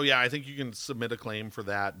 So yeah, I think you can submit a claim for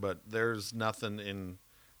that, but there's nothing in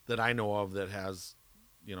that I know of that has,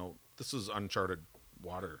 this is uncharted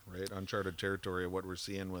water, right? Uncharted territory of what we're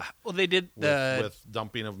seeing with Well, they did with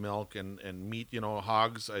dumping of milk and meat.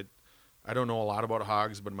 Hogs. I don't know a lot about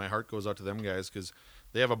hogs, but my heart goes out to them guys because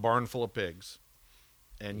they have a barn full of pigs,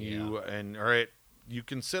 and all right, you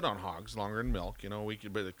can sit on hogs longer than milk.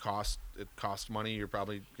 But it costs money. You're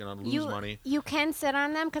probably gonna lose money. You can sit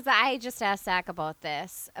on them because I just asked Zach about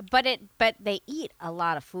this, but they eat a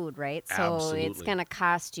lot of food, right? So it's Absolutely. gonna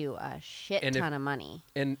cost you a shit And ton of money.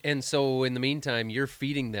 And so in the meantime, you're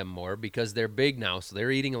feeding them more because they're big now, so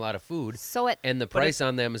they're eating a lot of food. And the price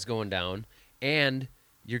on them is going down, and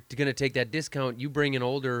you're going to take that discount. You bring an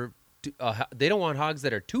older. They don't want hogs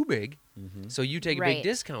that are too big, so you take a big Right.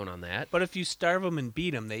 discount on that. But if you starve them and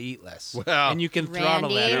beat them, they eat less. Well, and you can throttle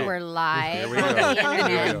that Randy, out. we're live. Here we go. on the Here we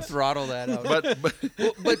internet. go. Throttle that out.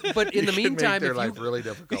 But in the you can meantime, make their if life you really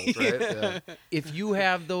difficult, right? Yeah. if you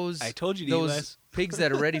have those, I told you to eat those less. pigs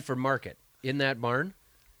that are ready for market in that barn,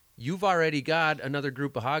 you've already got another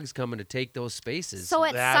group of hogs coming to take those spaces. So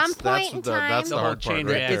at some point in time, that's the The whole hard part chain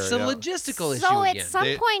right reaction. there. it's a yeah. logistical issue so at again. some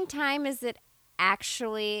They- point in time, is it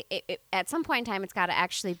actually? At some point in time, it's got to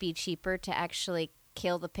actually be cheaper to actually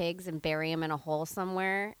kill the pigs and bury them in a hole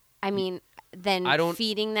somewhere. I mean, than I don't-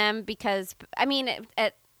 feeding them because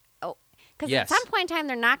because Yes. at some point in time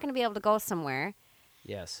they're not going to be able to go somewhere.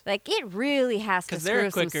 Yes. Like it really has to 'Cause they're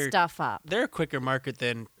screw some quicker- stuff up. They're a quicker market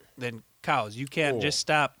than cows. You can't Oh. just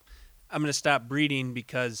stop. I'm going to stop breeding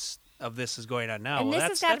because of this is going on now. And Well, this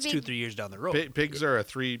that's has gotta be- 2-3 years down the road. Pigs are a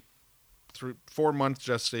 4-month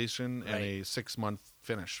gestation and Right. a 6-month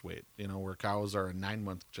finish weight. Where cows are a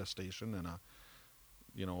 9-month gestation and a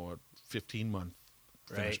 15-month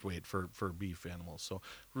finished weight for beef animals. So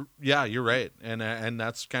yeah, you're right, and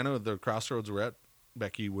that's kind of the crossroads we're at,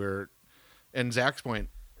 Becky. And Zach's point,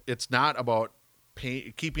 it's not about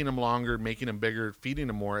keeping them longer, making them bigger, feeding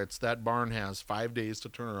them more. It's that barn has 5 days to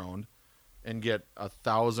turn around and get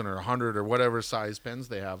 1,000 or 100 or whatever size pens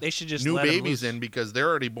they have. They should just new let 'em babies loose. in because they're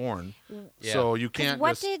already born. Yeah. So you 'Cause can't what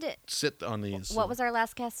just did sit on these. what was our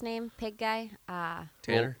last guest's name? Pig guy.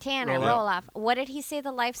 Tanner. Tanner Roloff. Roloff. What did he say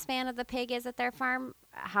the lifespan of the pig is at their farm?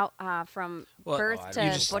 How from Well, birth I to don't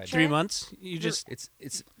know. butcher? 3 months. You just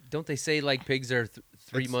It's don't they say like pigs are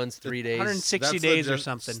 3 months, 3 days? 160 That's the days or gest-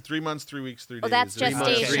 something. 3 months, 3 weeks, 3 Oh, days. that's 3 months,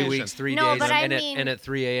 3 gestation. weeks, 3 No, days, but I and, mean- and at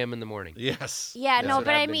 3 a.m. in the morning. Yes. Yeah, That's no, what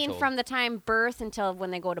but I've I been mean told. from the time birth until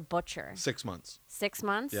when they go to butcher. 6 months. 6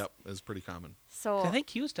 months. Yep, is pretty common. So I think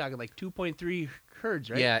he was talking like 2.3 herds,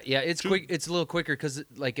 right? Yeah, it's quick. It's a little quicker because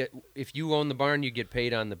if you own the barn, you get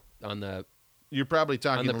paid on the. You're probably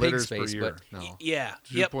talking the pig litters space, per year. but- No. Yeah.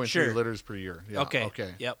 2.3 Yep. Sure. litters per year. Yeah. Okay.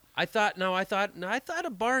 Okay. Yep. I thought a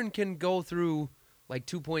barn can go through like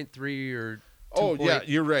 2.3 or. 2. Oh yeah,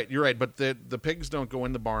 you're right. You're right. But the pigs don't go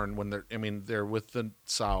in the barn when they're with the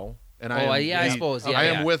sow. And Oh, I suppose, yeah, I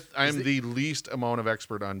yeah. am the least amount of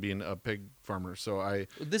expert on being a pig farmer. So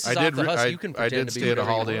This I is did off the husk. I, You can I pretend did to be stay at a whatever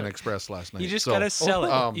you Holiday Inn want. Express last night. You just so, gotta sell it.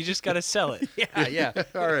 um, You just gotta sell it. Yeah.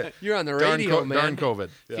 all right. You're on the Darn, radio, man. darn COVID.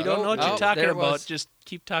 If you Yeah. don't know what Oh, you're talking there it about, was. just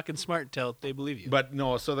keep talking smart until they believe you. But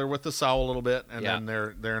no, so they're with the sow a little bit, and Yeah. then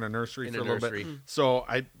they're in a nursery In for a a little nursery. bit. So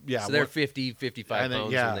So they're 50, 55 I think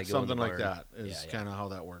pounds yeah, when they go in something the like barn. that is Yeah. kind of how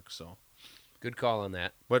that works. So, Good call on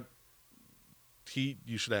that. but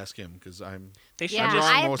you should ask him because I'm. they should yeah, just-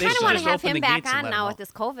 I most kind of of the want time. to have Open him the back gates and on let now him with out.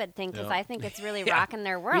 this COVID thing because Yeah. I think it's really Yeah. rocking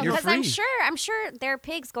their world. You're Because free. I'm sure their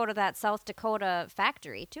pigs go to that South Dakota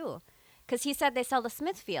factory too. Because he said they sell to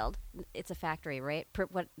Smithfield. It's a factory, right?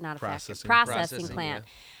 Not a Processing. factory. Processing plant.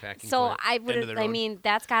 yeah. Packing So plant. I End of would. the I road. mean,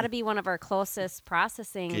 that's got to be one of our closest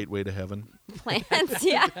processing Gateway to heaven. plants.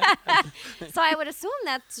 Yeah. So I would assume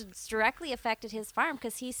that's directly affected his farm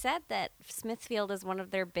because he said that Smithfield is one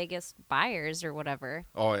of their biggest buyers or whatever.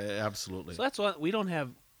 Oh, absolutely. So that's what we don't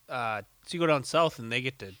have. So you go down south and they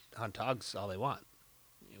get to hunt hogs all they want.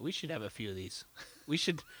 We should have a few of these. We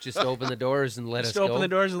should Just open the doors and let just us open go. the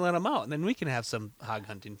doors and let them out, and then we can have some hog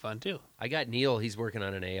hunting fun too. I got Neil. He's working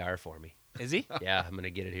on an AR for me. Is he? Yeah, I'm gonna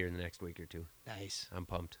get it here in the next week or two. Nice. I'm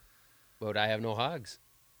pumped. but I have no hogs.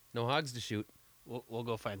 No hogs to shoot. We'll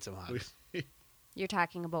go find some hogs. You're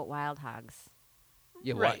talking about wild hogs.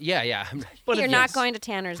 Yeah, Right. yeah. But You're if- not going to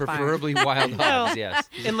Tanner's barn. Preferably wild hogs, yes.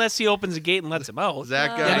 unless he opens the gate and lets them out. Zach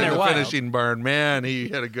Then got in they're the wild. finishing barn. Man, he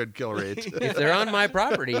had a good kill rate. If they're on my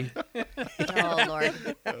property, Oh Lord.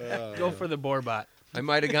 Go for the boar bot. I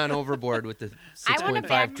might have gone overboard with the I wanna 6.5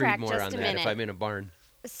 backtrack Creedmoor just on a that if minute. I'm in a barn.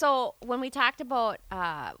 So when we talked about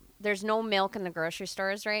there's no milk in the grocery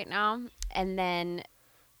stores right now, and then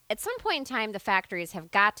at some point in time the factories have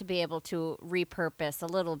got to be able to repurpose a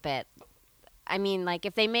little bit. I mean, like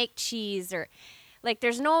if they make cheese or like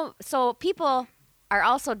so people are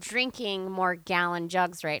also drinking more gallon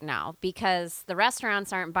jugs right now because the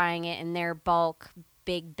restaurants aren't buying it in their bulk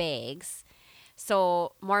big bags.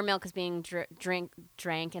 So more milk is being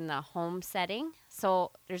drank in the home setting.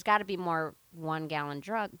 So there's got to be more 1 gallon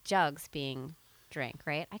jugs being drank,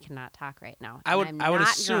 right? I cannot talk right now. I would I'm I would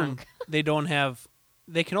not assume drunk.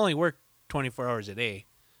 they can only work 24 hours a day.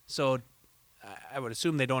 So I would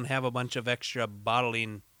assume they don't have a bunch of extra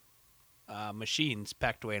bottling machines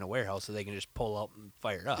packed away in a warehouse so they can just pull out and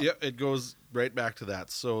fire up. Yep, it goes right back to that.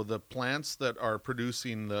 So the plants that are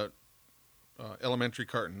producing the elementary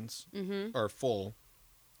cartons are full.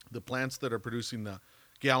 The plants that are producing the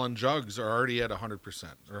gallon jugs are already at 100%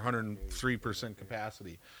 or 103%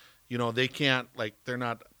 capacity. You know, they can't, like, they're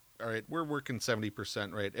not, all right, we're working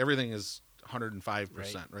 70%, right? Everything is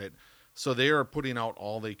 105%, right? So they are putting out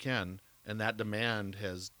all they can, and that demand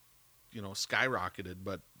has, you know, skyrocketed.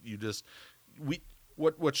 But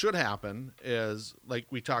what should happen is, like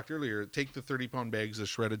we talked earlier, take the 30-pound bags of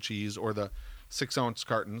shredded cheese or the 6-ounce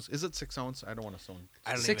cartons. Is it 6 ounce? I don't want to sound.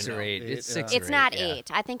 I don't 6 even or know. 8. It's It, 6 It's or not 8, yeah.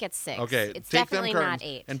 8. I think it's 6. Okay, It's take them definitely cartons not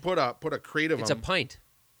 8. and put a crate of It's a them. pint.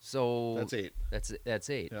 So That's 8. That's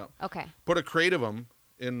 8. Yeah. Okay. Put a crate of them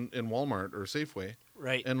in Walmart or Safeway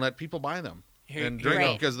Right. and let people buy them Here- and drink Right.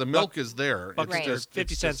 them because the milk is there. Buck It's Right. just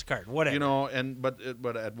 50 it's cents just, a carton, whatever. you know, and but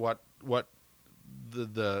at what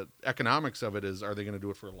the economics of it is, are they going to do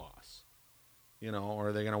it for a loss? You know, or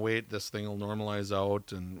are they going to wait? This thing will normalize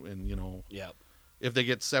out, and you know, Yep. if they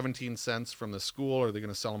get 17 cents from the school, are they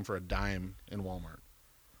going to sell them for a dime in Walmart?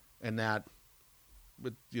 And that,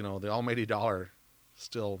 but you know, the almighty dollar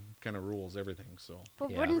still kind of rules everything. So But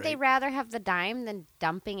Yeah, wouldn't they right. rather have the dime than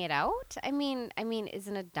dumping it out? I mean,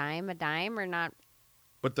 isn't a dime or not?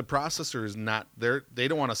 but the processor is not there. They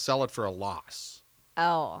don't want to sell it for a loss,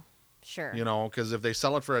 Oh, sure. you know, because if they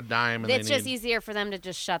sell it for a dime, and It's they just need, easier for them to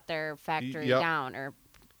just shut their factory Yep. down or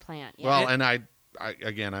plant. Yeah. well, and I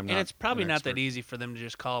again, I'm not. And it's probably an not that expert. easy for them to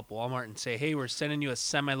just call up Walmart and say, "Hey, we're sending you a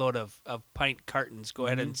semi-load of pint cartons. Go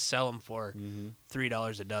ahead and sell them for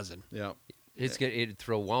 $3 a dozen." Yeah, It'd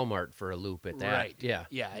throw Walmart for a loop at that. Right. Yeah.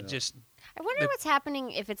 Yeah. It just I wonder what's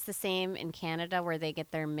happening if it's the same in Canada where they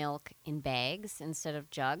get their milk in bags instead of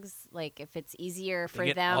jugs. Like if it's easier for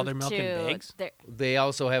get them all their milk to in bags? their They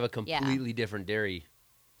also have a completely different dairy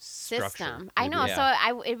structure. system. I know. Yeah.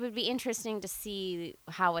 So it would be interesting to see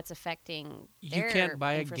how it's affecting. you their can't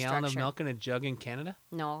buy a gallon of infrastructure. milk in a jug in Canada.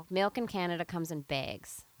 No, milk in Canada comes in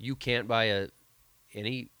bags. You can't buy a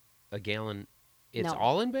gallon. It's No.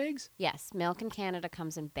 all in bags? Yes, milk in Canada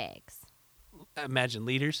comes in bags. Imagine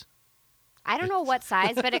liters. I don't know what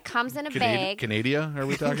size, but it comes in a bag. Canada, are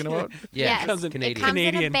we talking about? Yeah, Yes, comes in it Canadian. comes in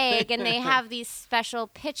a Canadian. bag, and they have these special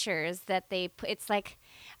pitchers that they put. It's like,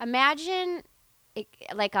 imagine,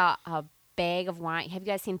 like a bag of wine. Have you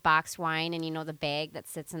guys seen boxed wine? And you know the bag that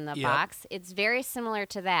sits in the Yep. box. It's very similar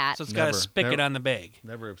to that. So it's got a Never. spigot Never. on the bag.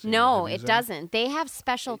 Never have seen No, that. Have it you, Zach? doesn't. They have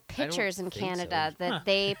special I don't pitchers in think so. Canada that Huh.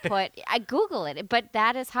 they put. I Google it, but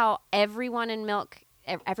that is how everyone in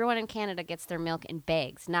Canada gets their milk in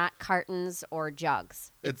bags, not cartons or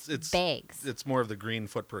jugs. It's Bags. It's more of the green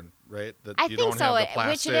footprint, right? That I you think don't so. have the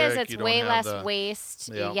plastic, Which it is. It's you don't way have less the- waste.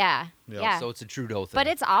 Yeah. Yeah. Yeah. Yeah. So it's a Trudeau thing. But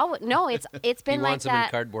it's all no. It's he been like wants them in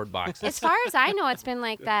that. cardboard boxes. As far as I know, it's been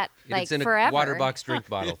like that like it's in forever. a water box drink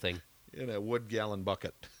bottle thing. in a wood gallon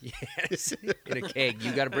bucket. Yes, in a keg.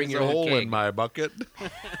 You got to bring There's your a own hole keg. in my bucket.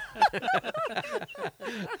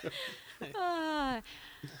 Ah.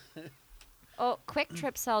 Oh, Quick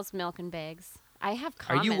Trip sells milk in bags. I have Are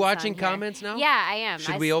comments. you watching on here. comments now? Yeah, I am.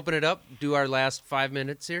 Should we open it up? Do our last 5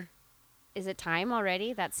 minutes here? Is it time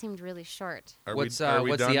already? That seemed really short. Are What's we, are we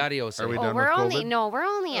what's done? the audio say? Are we Oh, done we're with only COVID? we're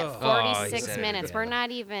only at Oh, he 46 said it minutes. again. We're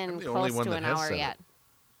not even I'm the only close one to that an has hour said it. yet.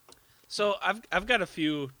 So I've got a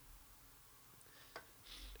few.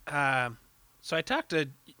 So I talked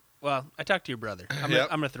to your brother. I'm Yep.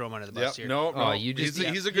 gonna throw him under the bus Yep. here. No, Oh, no. you just-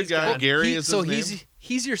 he's a good he's guy. got- Gary is so his name.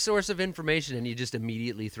 he's your source of information, and you just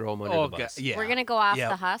immediately throw him under Oh, the bus. yeah. We're gonna go off Yep.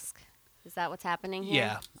 the husk. Is that what's happening here?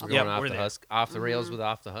 Yeah. We're Yep, going off we're the there. husk, off the rails with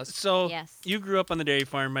off the husk. So Yes. you grew up on the dairy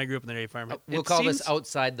farm. I grew up on the dairy farm. We'll call this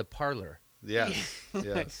outside the parlor. Yes.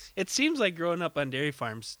 Yes. It seems like growing up on dairy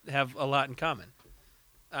farms have a lot in common.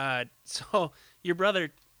 So your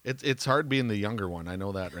brother, It's hard being the younger one. I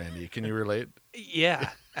know that, Randy. Can you relate?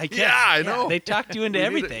 yeah, I can. Yeah, I know. They talked you into We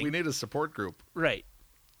everything, we need a support group. right?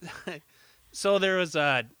 So there was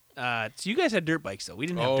so you guys had dirt bikes though. We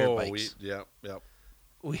didn't have dirt bikes. Yep.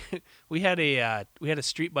 We had a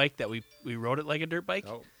street bike that we rode it like a dirt bike,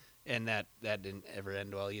 Oh. and that didn't ever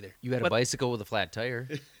end well either. You had a But bicycle with a flat tire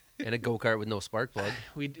and a go-kart with no spark plug.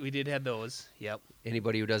 We did have those. Yep.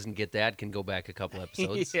 Anybody who doesn't get that can go back a couple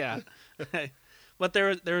episodes. Yeah. But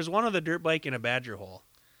there was one of the dirt bike in a badger hole.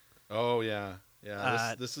 Oh yeah. Yeah.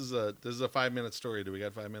 Uh, This is a 5-minute story. Do we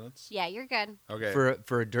got 5 minutes? Yeah, you're good. Okay.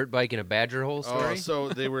 For a dirt bike and a badger hole story. Oh, so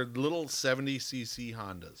they were little 70cc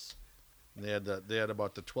Hondas. And they had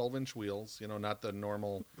about the 12-inch wheels. You know, not the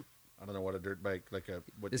normal. I don't know what a dirt bike like a.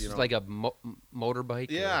 What, this you is know, like a motorbike.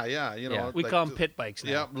 or- Yeah, yeah. You know, Yeah. We like call them the- pit bikes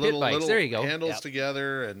now. Yeah, little bikes, little there you go. handles Yep.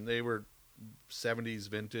 together, and they were 70s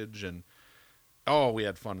vintage, and oh, we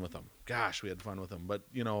had fun with them. Gosh, we had fun with them. But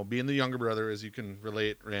you know, being the younger brother, as you can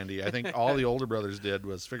relate, Randy, I think all the older brothers did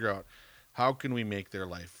was figure out how can we make their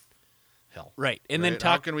life hell. Right. And right? then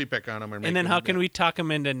how talk. can we pick on them, And then how can we talk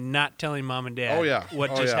them into not telling mom and dad Oh, yeah. what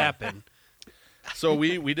Oh, just yeah. happened? So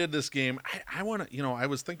we did this game. I want to, I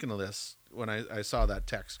was thinking of this when I saw that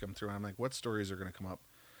text come through. I'm like, what stories are going to come up?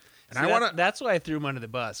 And See, I want to. That's why I threw him under the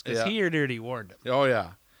bus because Yeah. he already warned him. Oh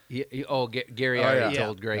yeah. Gary Oh, already yeah.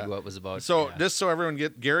 told Greg Yeah. what it was about. So Yeah. just so everyone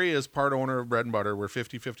Gary is part owner of Bread and Butter. We're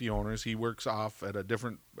 50-50 owners. He works off at a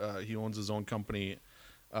different. He owns his own company,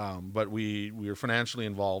 but we are financially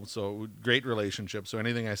involved. So great relationship. So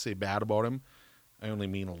anything I say bad about him, I only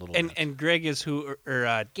mean a little. bit. And Greg is who,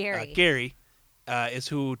 or Gary. Is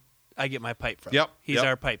who I get my pipe from. Yep. He's yep,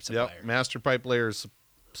 our pipe supplier. Yep. Master Pipe Layers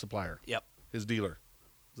supplier. Yep. His dealer.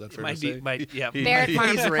 Is that fair My to say? yeah. Barrett Farm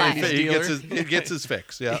he's Supply. Randy's he dealer. gets his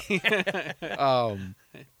fix. Yeah.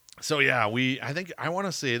 So yeah, I think I want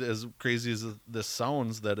to say that as crazy as this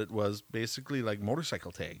sounds, that it was basically like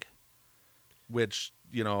motorcycle tag, which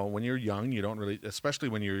when you're young, you don't really, especially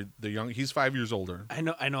when you're the young. He's 5 years older. I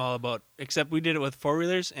know all about. Except we did it with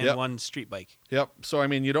 4-wheelers and Yep. one street bike. Yep. So I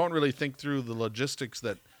mean, you don't really think through the logistics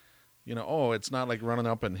that, it's not like running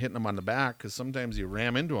up and hitting them on the back because sometimes you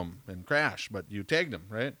ram into them and crash, but you tagged them,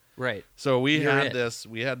 right? Right. So we You're had it. this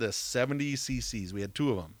 70 cc's. We had two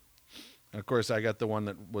of them. And of course, I got the one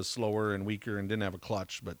that was slower and weaker and didn't have a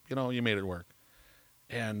clutch, but you made it work.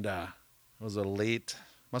 And it was a late,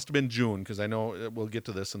 must have been June, because I know we'll get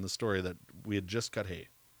to this in the story that we had just cut hay.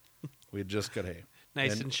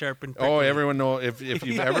 Nice and sharp and Oh, prickly. everyone know if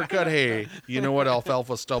you've ever cut hay, you know what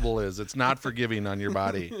alfalfa stubble is. It's not forgiving on your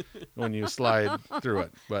body when you slide through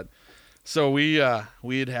it. But so we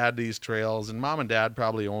had these trails, and mom and dad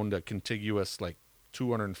probably owned a contiguous like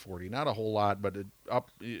 240, not a whole lot, but up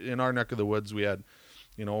in our neck of the woods we had,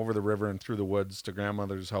 over the river and through the woods to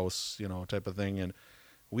grandmother's house, type of thing. And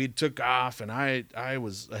we took off, and I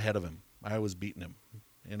was ahead of him. I was beating him,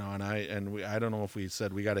 and I don't know if we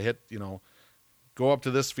said we got to hit, go up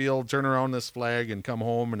to this field, turn around this flag, and come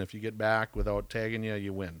home. And if you get back without tagging you,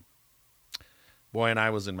 you win. Boy, and I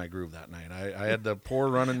was in my groove that night. I had the poor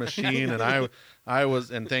running machine, and I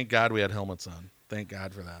was, and thank God we had helmets on. Thank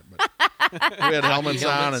God for that. But we had helmets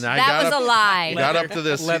on, and I That was a lie. got up to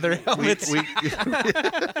this Leather helmets.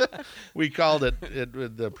 We called it.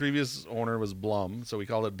 The previous owner was Blum, so we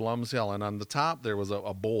called it Blum's Hill. And on the top there was a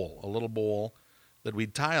little bowl that we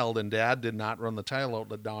tiled, and Dad did not run the tile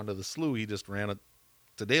outlet down to the slough. He just ran it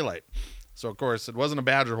to daylight. So of course it wasn't a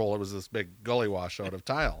badger hole. It was this big gully washout of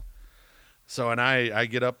tile. So and I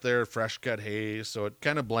get up there, fresh cut hay, so it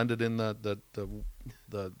kind of blended in the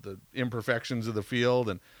imperfections of the field,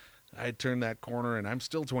 and I turned that corner, and I'm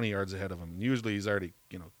still 20 yards ahead of him. Usually he's already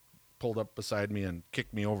pulled up beside me and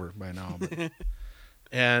kicked me over by now. But,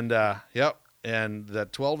 and and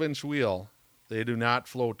that 12-inch wheel, they do not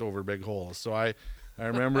float over big holes. So I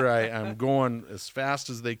remember I'm going as fast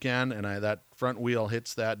as they can, and that front wheel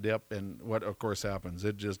hits that dip, and what of course happens?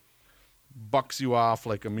 It just bucks you off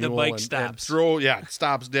like a mule. bike and stops. It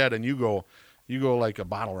stops dead, and you go like a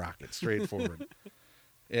bottle rocket straight forward.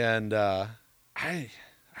 And I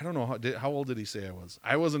don't know how old did he say I was?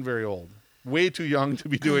 I wasn't very old. Way too young to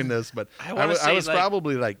be doing this, but I I wanna was, say, was like,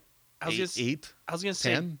 probably like I was just- eight. I was gonna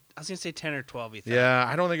say 10? 10 or 12. You thought. Yeah,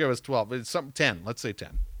 I don't think I was 12. It's something 10. Let's say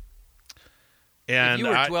 10. And if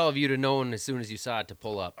you were 12, you'd have known as soon as you saw it to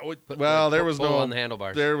pull up. there was pull no on the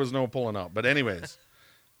handlebars. There was no pulling up. But anyways,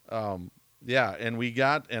 yeah,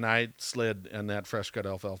 and I slid in that fresh cut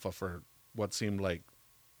alfalfa for what seemed like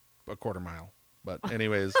a quarter mile. But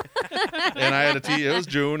anyways, and I had it was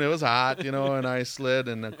June, it was hot, you know, and I slid,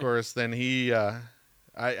 and of course then he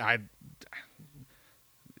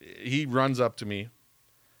runs up to me,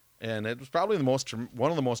 and it was probably one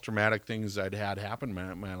of the most traumatic things I'd had happen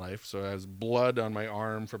in my life. So I was blood on my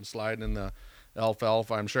arm from sliding in the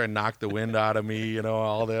alfalfa. I'm sure I knocked the wind out of me, you know,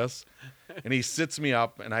 all this. And he sits me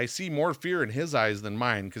up, and I see more fear in his eyes than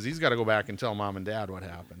mine, because he's got to go back and tell mom and dad what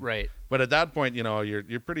happened. Right. But at that point, you know,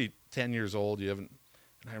 you're pretty 10 years old. You haven't.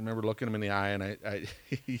 And I remember looking him in the eye, and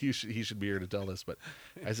he should be here to tell this, but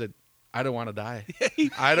I said, I don't want to die.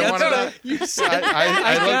 I don't want to die. You said,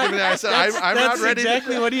 I looked him in the eye. I said, I'm not ready. That's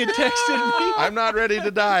exactly what he had texted me. I'm not ready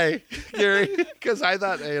to die, Gary, because I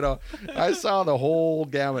thought, you know, I saw the whole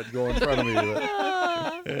gamut go in front of me.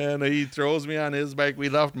 And he throws me on his bike. We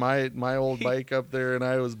left my old bike up there, and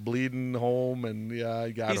I was bleeding home, and yeah,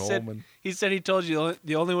 I got home. He said he told you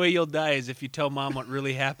the only way you'll die is if you tell mom what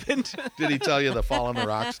really happened. Did he tell you the fall on the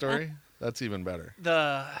rock story? That's even better.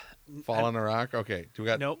 Fall on the rock? Okay. Do we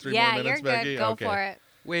got Nope. 3 Yeah, more minutes, you're good. Becky? Go Okay. for it.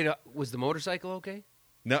 Wait, was the motorcycle okay?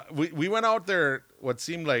 No, we went out there what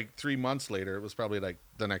seemed like 3 months later. It was probably like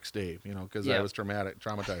the next day, you know, because Yeah. I was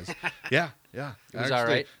traumatized. Yeah. It was all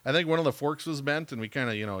right? I think one of the forks was bent, and we kind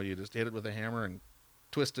of, you know, you just hit it with a hammer and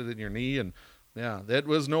twisted it in your knee, and yeah, it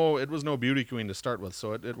was no beauty queen to start with,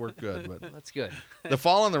 so it worked good. But That's good. the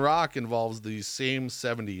fall on the rock involves these same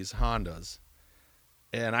 70s Hondas,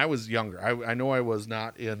 and I was younger. I know I was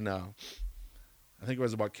not in. I think it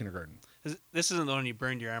was about kindergarten. This isn't the one you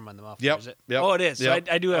burned your arm on the muffler, Yep. is it? Yep. Oh, it is. Yep.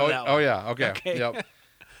 So I do have that one. Oh yeah. Okay. Okay. Yep.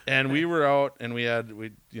 And we were out, and we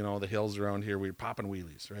you know, the hills around here. We were popping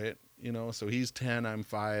wheelies, right? You know, so he's 10, I'm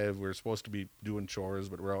 5. We're supposed to be doing chores,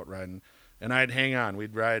 but we're out riding. And I'd hang on.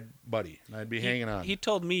 We'd ride buddy, and I'd be hanging on. He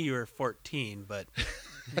told me you were 14, but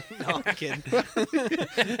no, I'm kidding.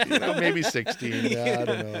 You know, maybe 16. Yeah, I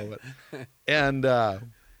don't know. But, and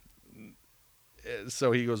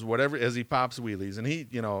so he goes, whatever, as he pops wheelies. And he,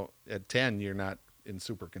 you know, at 10, you're not in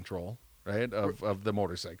super control, right, of the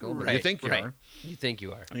motorcycle. But you Right, think you right. are. You think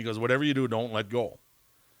you are. And he goes, whatever you do, don't let go.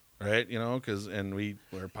 Right, you know, and we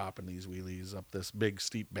were popping these wheelies up this big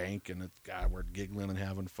steep bank, and we're giggling and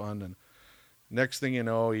having fun. And next thing you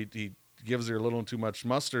know, he gives her a little too much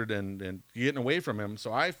mustard, and getting away from him.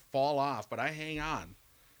 So I fall off, but I hang on.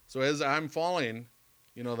 So as I'm falling,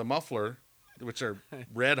 you know, the muffler, which are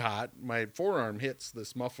red hot, my forearm hits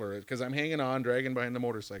this muffler because I'm hanging on, dragging behind the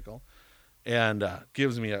motorcycle, and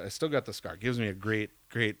gives me I still got the scar. Gives me a great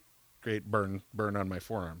burn on my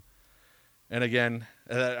forearm. And again,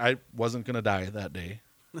 I wasn't going to die that day,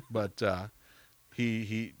 but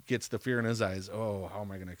he gets the fear in his eyes. Oh, how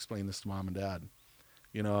am I going to explain this to mom and dad?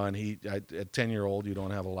 You know, and at 10-year-old, you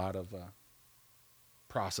don't have a lot of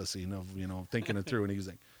processing of, you know, thinking it through. And he's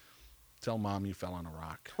like, tell mom you fell on a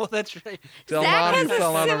rock. Well, that's right. Tell Zach mom you has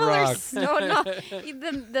fell on a similar rock.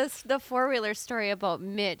 The 4-wheeler story about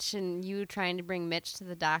Mitch and you trying to bring Mitch to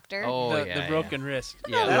the doctor. Oh, the yeah. broken wrist.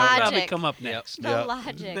 Yeah. That'll probably Logic. come up Yep. next. The Yeah.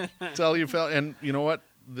 logic. Tell you fell. And you know what?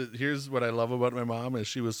 Here's what I love about my mom is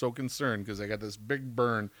she was so concerned because I got this big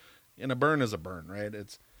burn. And a burn is a burn, right?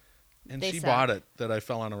 They she suck. bought it that I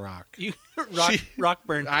fell on a rock. You She- rock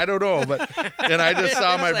burn. I don't know, but and I just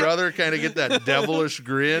saw my brother kind of get that devilish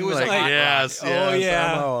grin, It was like, like, yes, oh yes,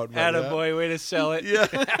 yeah, I'm out, but attaboy, way to sell it. yeah,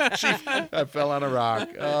 I fell on a rock.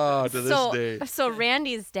 Oh, to this day. So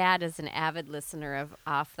Randy's dad is an avid listener of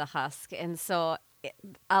Off the Husk, and so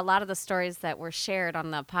a lot of the stories that were shared on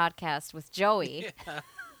the podcast with Joey,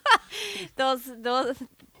 those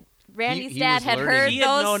Randy's He dad was had learning. heard He had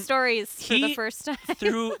those known- stories for the he- first time.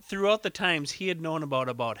 Throughout the times, he had known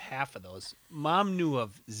about half of those. Mom knew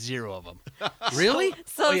of 0 of them. Really?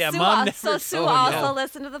 So Oh, yeah, Sue, Mom so never- Sue oh, also no.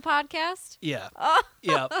 listened to the podcast. Yeah, Oh.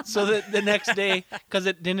 yeah. So the next day, because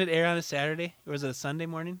it didn't air on a Saturday, or was it a Sunday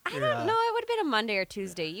morning? I don't know. It would have been a Monday or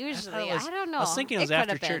Tuesday I usually. thought it was- I don't know. I was thinking it was could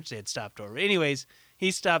after have been. church they had stopped over. Anyways, he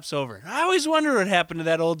stops over. I always wonder what happened to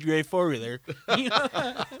that old gray 4-wheeler. You know?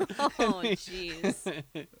 Oh, jeez.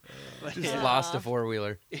 Just lost a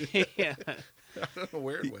 4-wheeler. Yeah. I don't know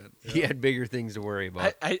where it went. He had bigger things to worry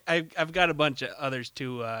about. I've got a bunch of others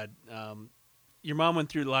too. Your mom went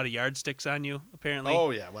through a lot of yardsticks on you, apparently. Oh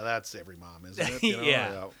yeah, well that's every mom, isn't it? You know?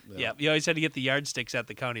 Yeah. Yeah, you always had to get the yardsticks at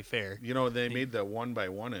the county fair. You know, they made the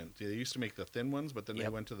 1x1 and they used to make the thin ones, but then they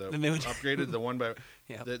Yep. went to the Then they went- upgraded the 1x.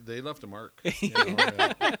 Yep. They left a mark, you know,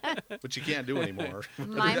 yeah. Which you can't do anymore.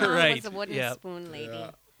 My mom Right, was a wooden yeah. spoon lady.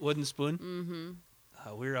 Yeah. Wooden spoon.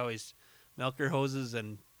 Mm-hmm. We were always milker hoses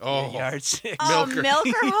and Oh. yardsticks. Oh, Milker. milker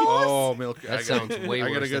hose? Oh, milk. That sounds way I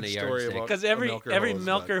got a worse good than a story yardstick. about Because a every milker hose,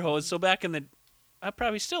 milker hose. So back in the, I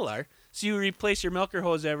probably still are. So you replace your milker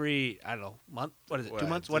hose every, I don't know, month? What is it, 2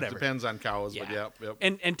 months? Whatever. It depends on cows, but Yeah. yep.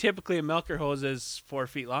 And typically a milker hose is 4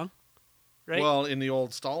 feet long, right? Well, in the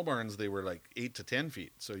old stall barns, they were like 8 to 10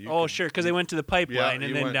 feet. So you oh, could- sure, because they went to the pipeline you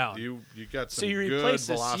and then went- down. You got some So you good replace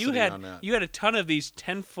this. velocity You had on that. you had a ton of these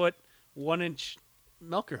 10-foot, 1-inch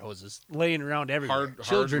milker hoses laying around everywhere. hard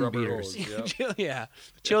Children rubber beaters. hose, yep. Yeah,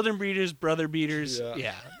 children breeders, brother beaters, Yeah.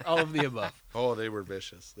 yeah, all of the above. Oh, they were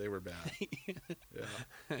vicious. They were bad.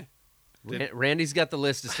 Yeah. Randy's got the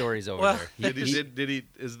list of stories over Well, there. Did he?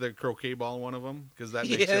 Is the croquet ball one of them? Because that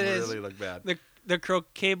makes Yeah, it him is. really look bad. The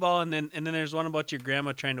croquet ball, and then there's one about your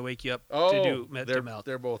grandma trying to wake you up Oh, to do they're to melt.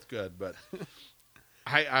 they're both good, but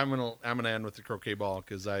I'm gonna end with the croquet ball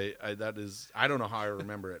because I don't know how I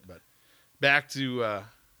remember it, but back to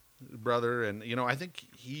brother, and I think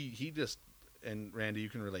he just, and Randy, you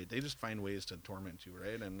can relate. They just find ways to torment you,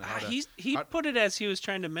 right? And how to, He how- put it as he was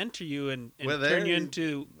trying to mentor you and Well, turn you they're-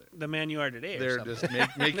 into the man you are today. Or they're something.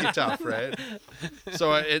 just make you tough, right?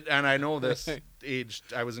 So and I know this age.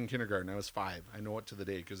 I was in kindergarten. I was 5. I know it to the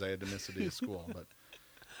day because I had to miss a day of school. But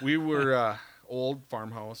we were old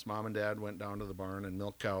farmhouse. Mom and Dad went down to the barn and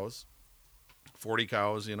milked cows, 40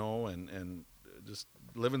 cows, and just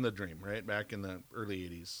living the dream, right? Back in the early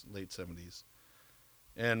 80s, late 70s.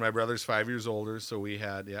 And my brother's 5 years older, so we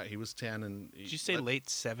had he was 10 and Did you say late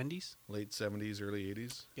 70s? late 70s, early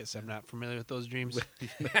 80s. Guess I'm not familiar with those dreams.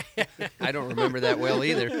 I don't remember that well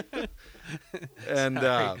either. And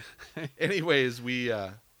anyways, we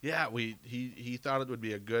he thought it would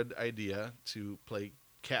be a good idea to play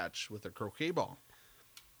catch with a croquet ball,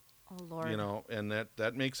 Oh Lord. and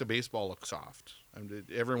that makes a baseball look soft.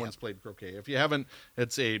 Everyone's played croquet. If you haven't,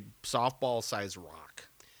 it's a softball size rock.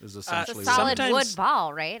 Is It's a essentially solid Sometimes- wood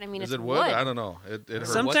ball, right? I mean, Is it's it wood? I don't know. It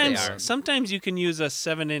hurts. what they are. Sometimes you can use a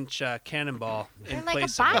 7-inch cannonball They're in like a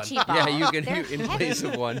place of one. bocce ball. Yeah, you can They're in heavy. place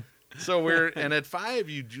of one. So and at 5,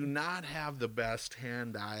 you do not have the best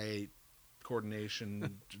hand-eye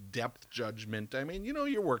coordination, depth judgment. I mean,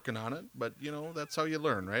 you're working on it, but that's how you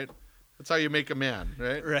learn, right? That's how you make a man,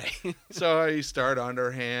 right? Right. So you start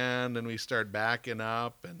underhand, and we start backing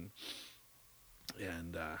up, and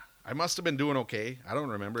I must have been doing okay. I don't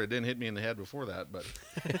remember. It didn't hit me in the head before that, but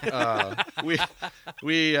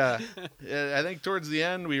I think towards the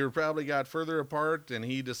end we probably got further apart, and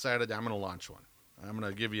he decided, I'm going to launch one. I'm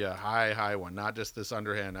going to give you a high one, not just this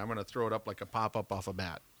underhand. I'm going to throw it up like a pop-up off a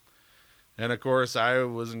bat. And, of course, I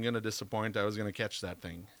wasn't going to disappoint. I was going to catch that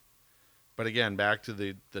thing. But, again, back to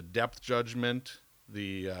the depth judgment,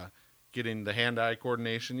 the getting the hand-eye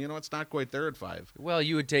coordination. It's not quite there at 5. Well,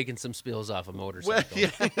 you had taken some spills off a Well, motorcycle. yeah,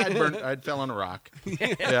 I'd fell on a rock.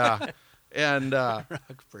 Yeah. And,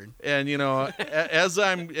 Rockford. and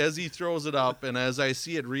as he throws it up and as I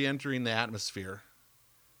see it re-entering the atmosphere,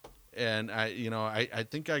 and I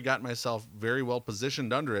think I got myself very well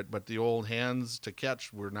positioned under it, but the old hands to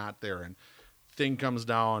catch were not there. And thing comes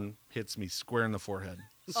down, hits me square in the forehead.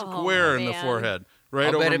 Oh, Square in the man. forehead. Right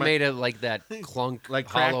I'll over bet it my, made a like that clunk, like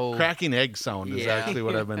hollow. cracking egg sound is Yeah. actually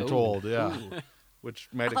what I've been Ooh. told. Yeah. Ooh. Which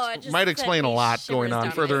might Oh, it just might sent explain a me lot shivers going on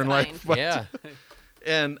down further my in life. spine. But, Yeah.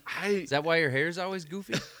 And Is that why your hair's always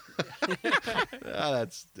goofy?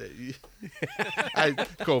 that's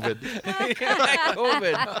COVID.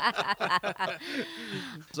 COVID.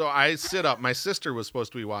 So I sit up. My sister was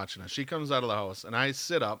supposed to be watching us. She comes out of the house, and I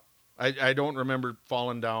sit up. I don't remember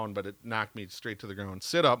falling down, but it knocked me straight to the ground.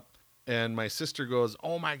 Sit up, and my sister goes,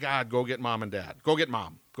 "Oh my God, go get Mom and Dad. Go get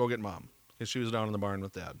Mom. Go get Mom." Because she was down in the barn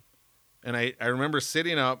with Dad. And I remember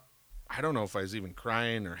sitting up. I don't know if I was even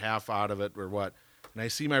crying or half out of it or what. And I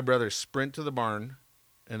see my brother sprint to the barn,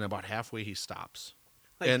 and about halfway he stops.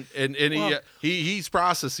 Like, And well- he's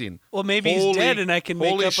processing. Well, maybe he's Holy- dead, and I can make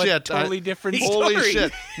holy up a shit, totally different Holy story.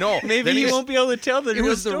 shit! No, Maybe then he he's- won't be able to tell the It real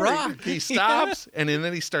was the story. rock. He stops, and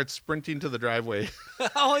then he starts sprinting to the driveway.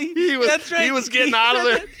 Oh, that's right. He was getting out of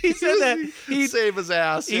there. He said that. He save his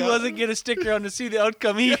ass. He yeah. wasn't going to stick around to see the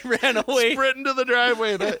outcome. He ran away. sprinting to the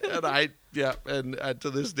driveway, and to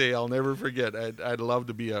this day I'll never forget. I'd love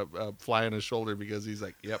to be a fly on his shoulder because he's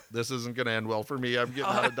like, "Yep, this isn't going to end well for me. I'm getting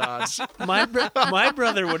out of Dodge." My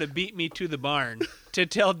brother would have beat me to the barn to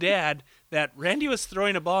tell Dad that Randy was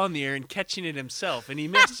throwing a ball in the air and catching it himself, and he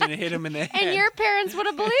missed and it hit him in the head. And your parents would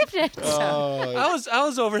have believed it. Oh, I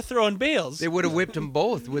was overthrowing bales. They would have whipped them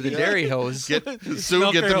both with a dairy hose. Sue, get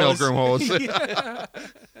the hose. milker hose.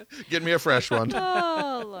 Get me a fresh one.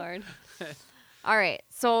 Oh, Lord. All right.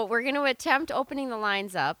 So we're going to attempt opening the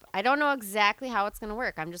lines up. I don't know exactly how it's going to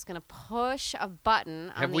work. I'm just going to push a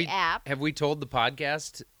button on the app. Have we told the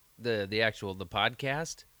podcast, the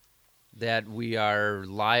podcast, that we are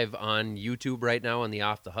live on YouTube right now on the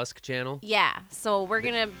Off the Husk channel? Yeah. So we're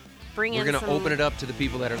going to bring We're in going to some... open it up to the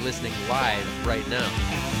people that are listening live right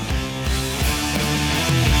now.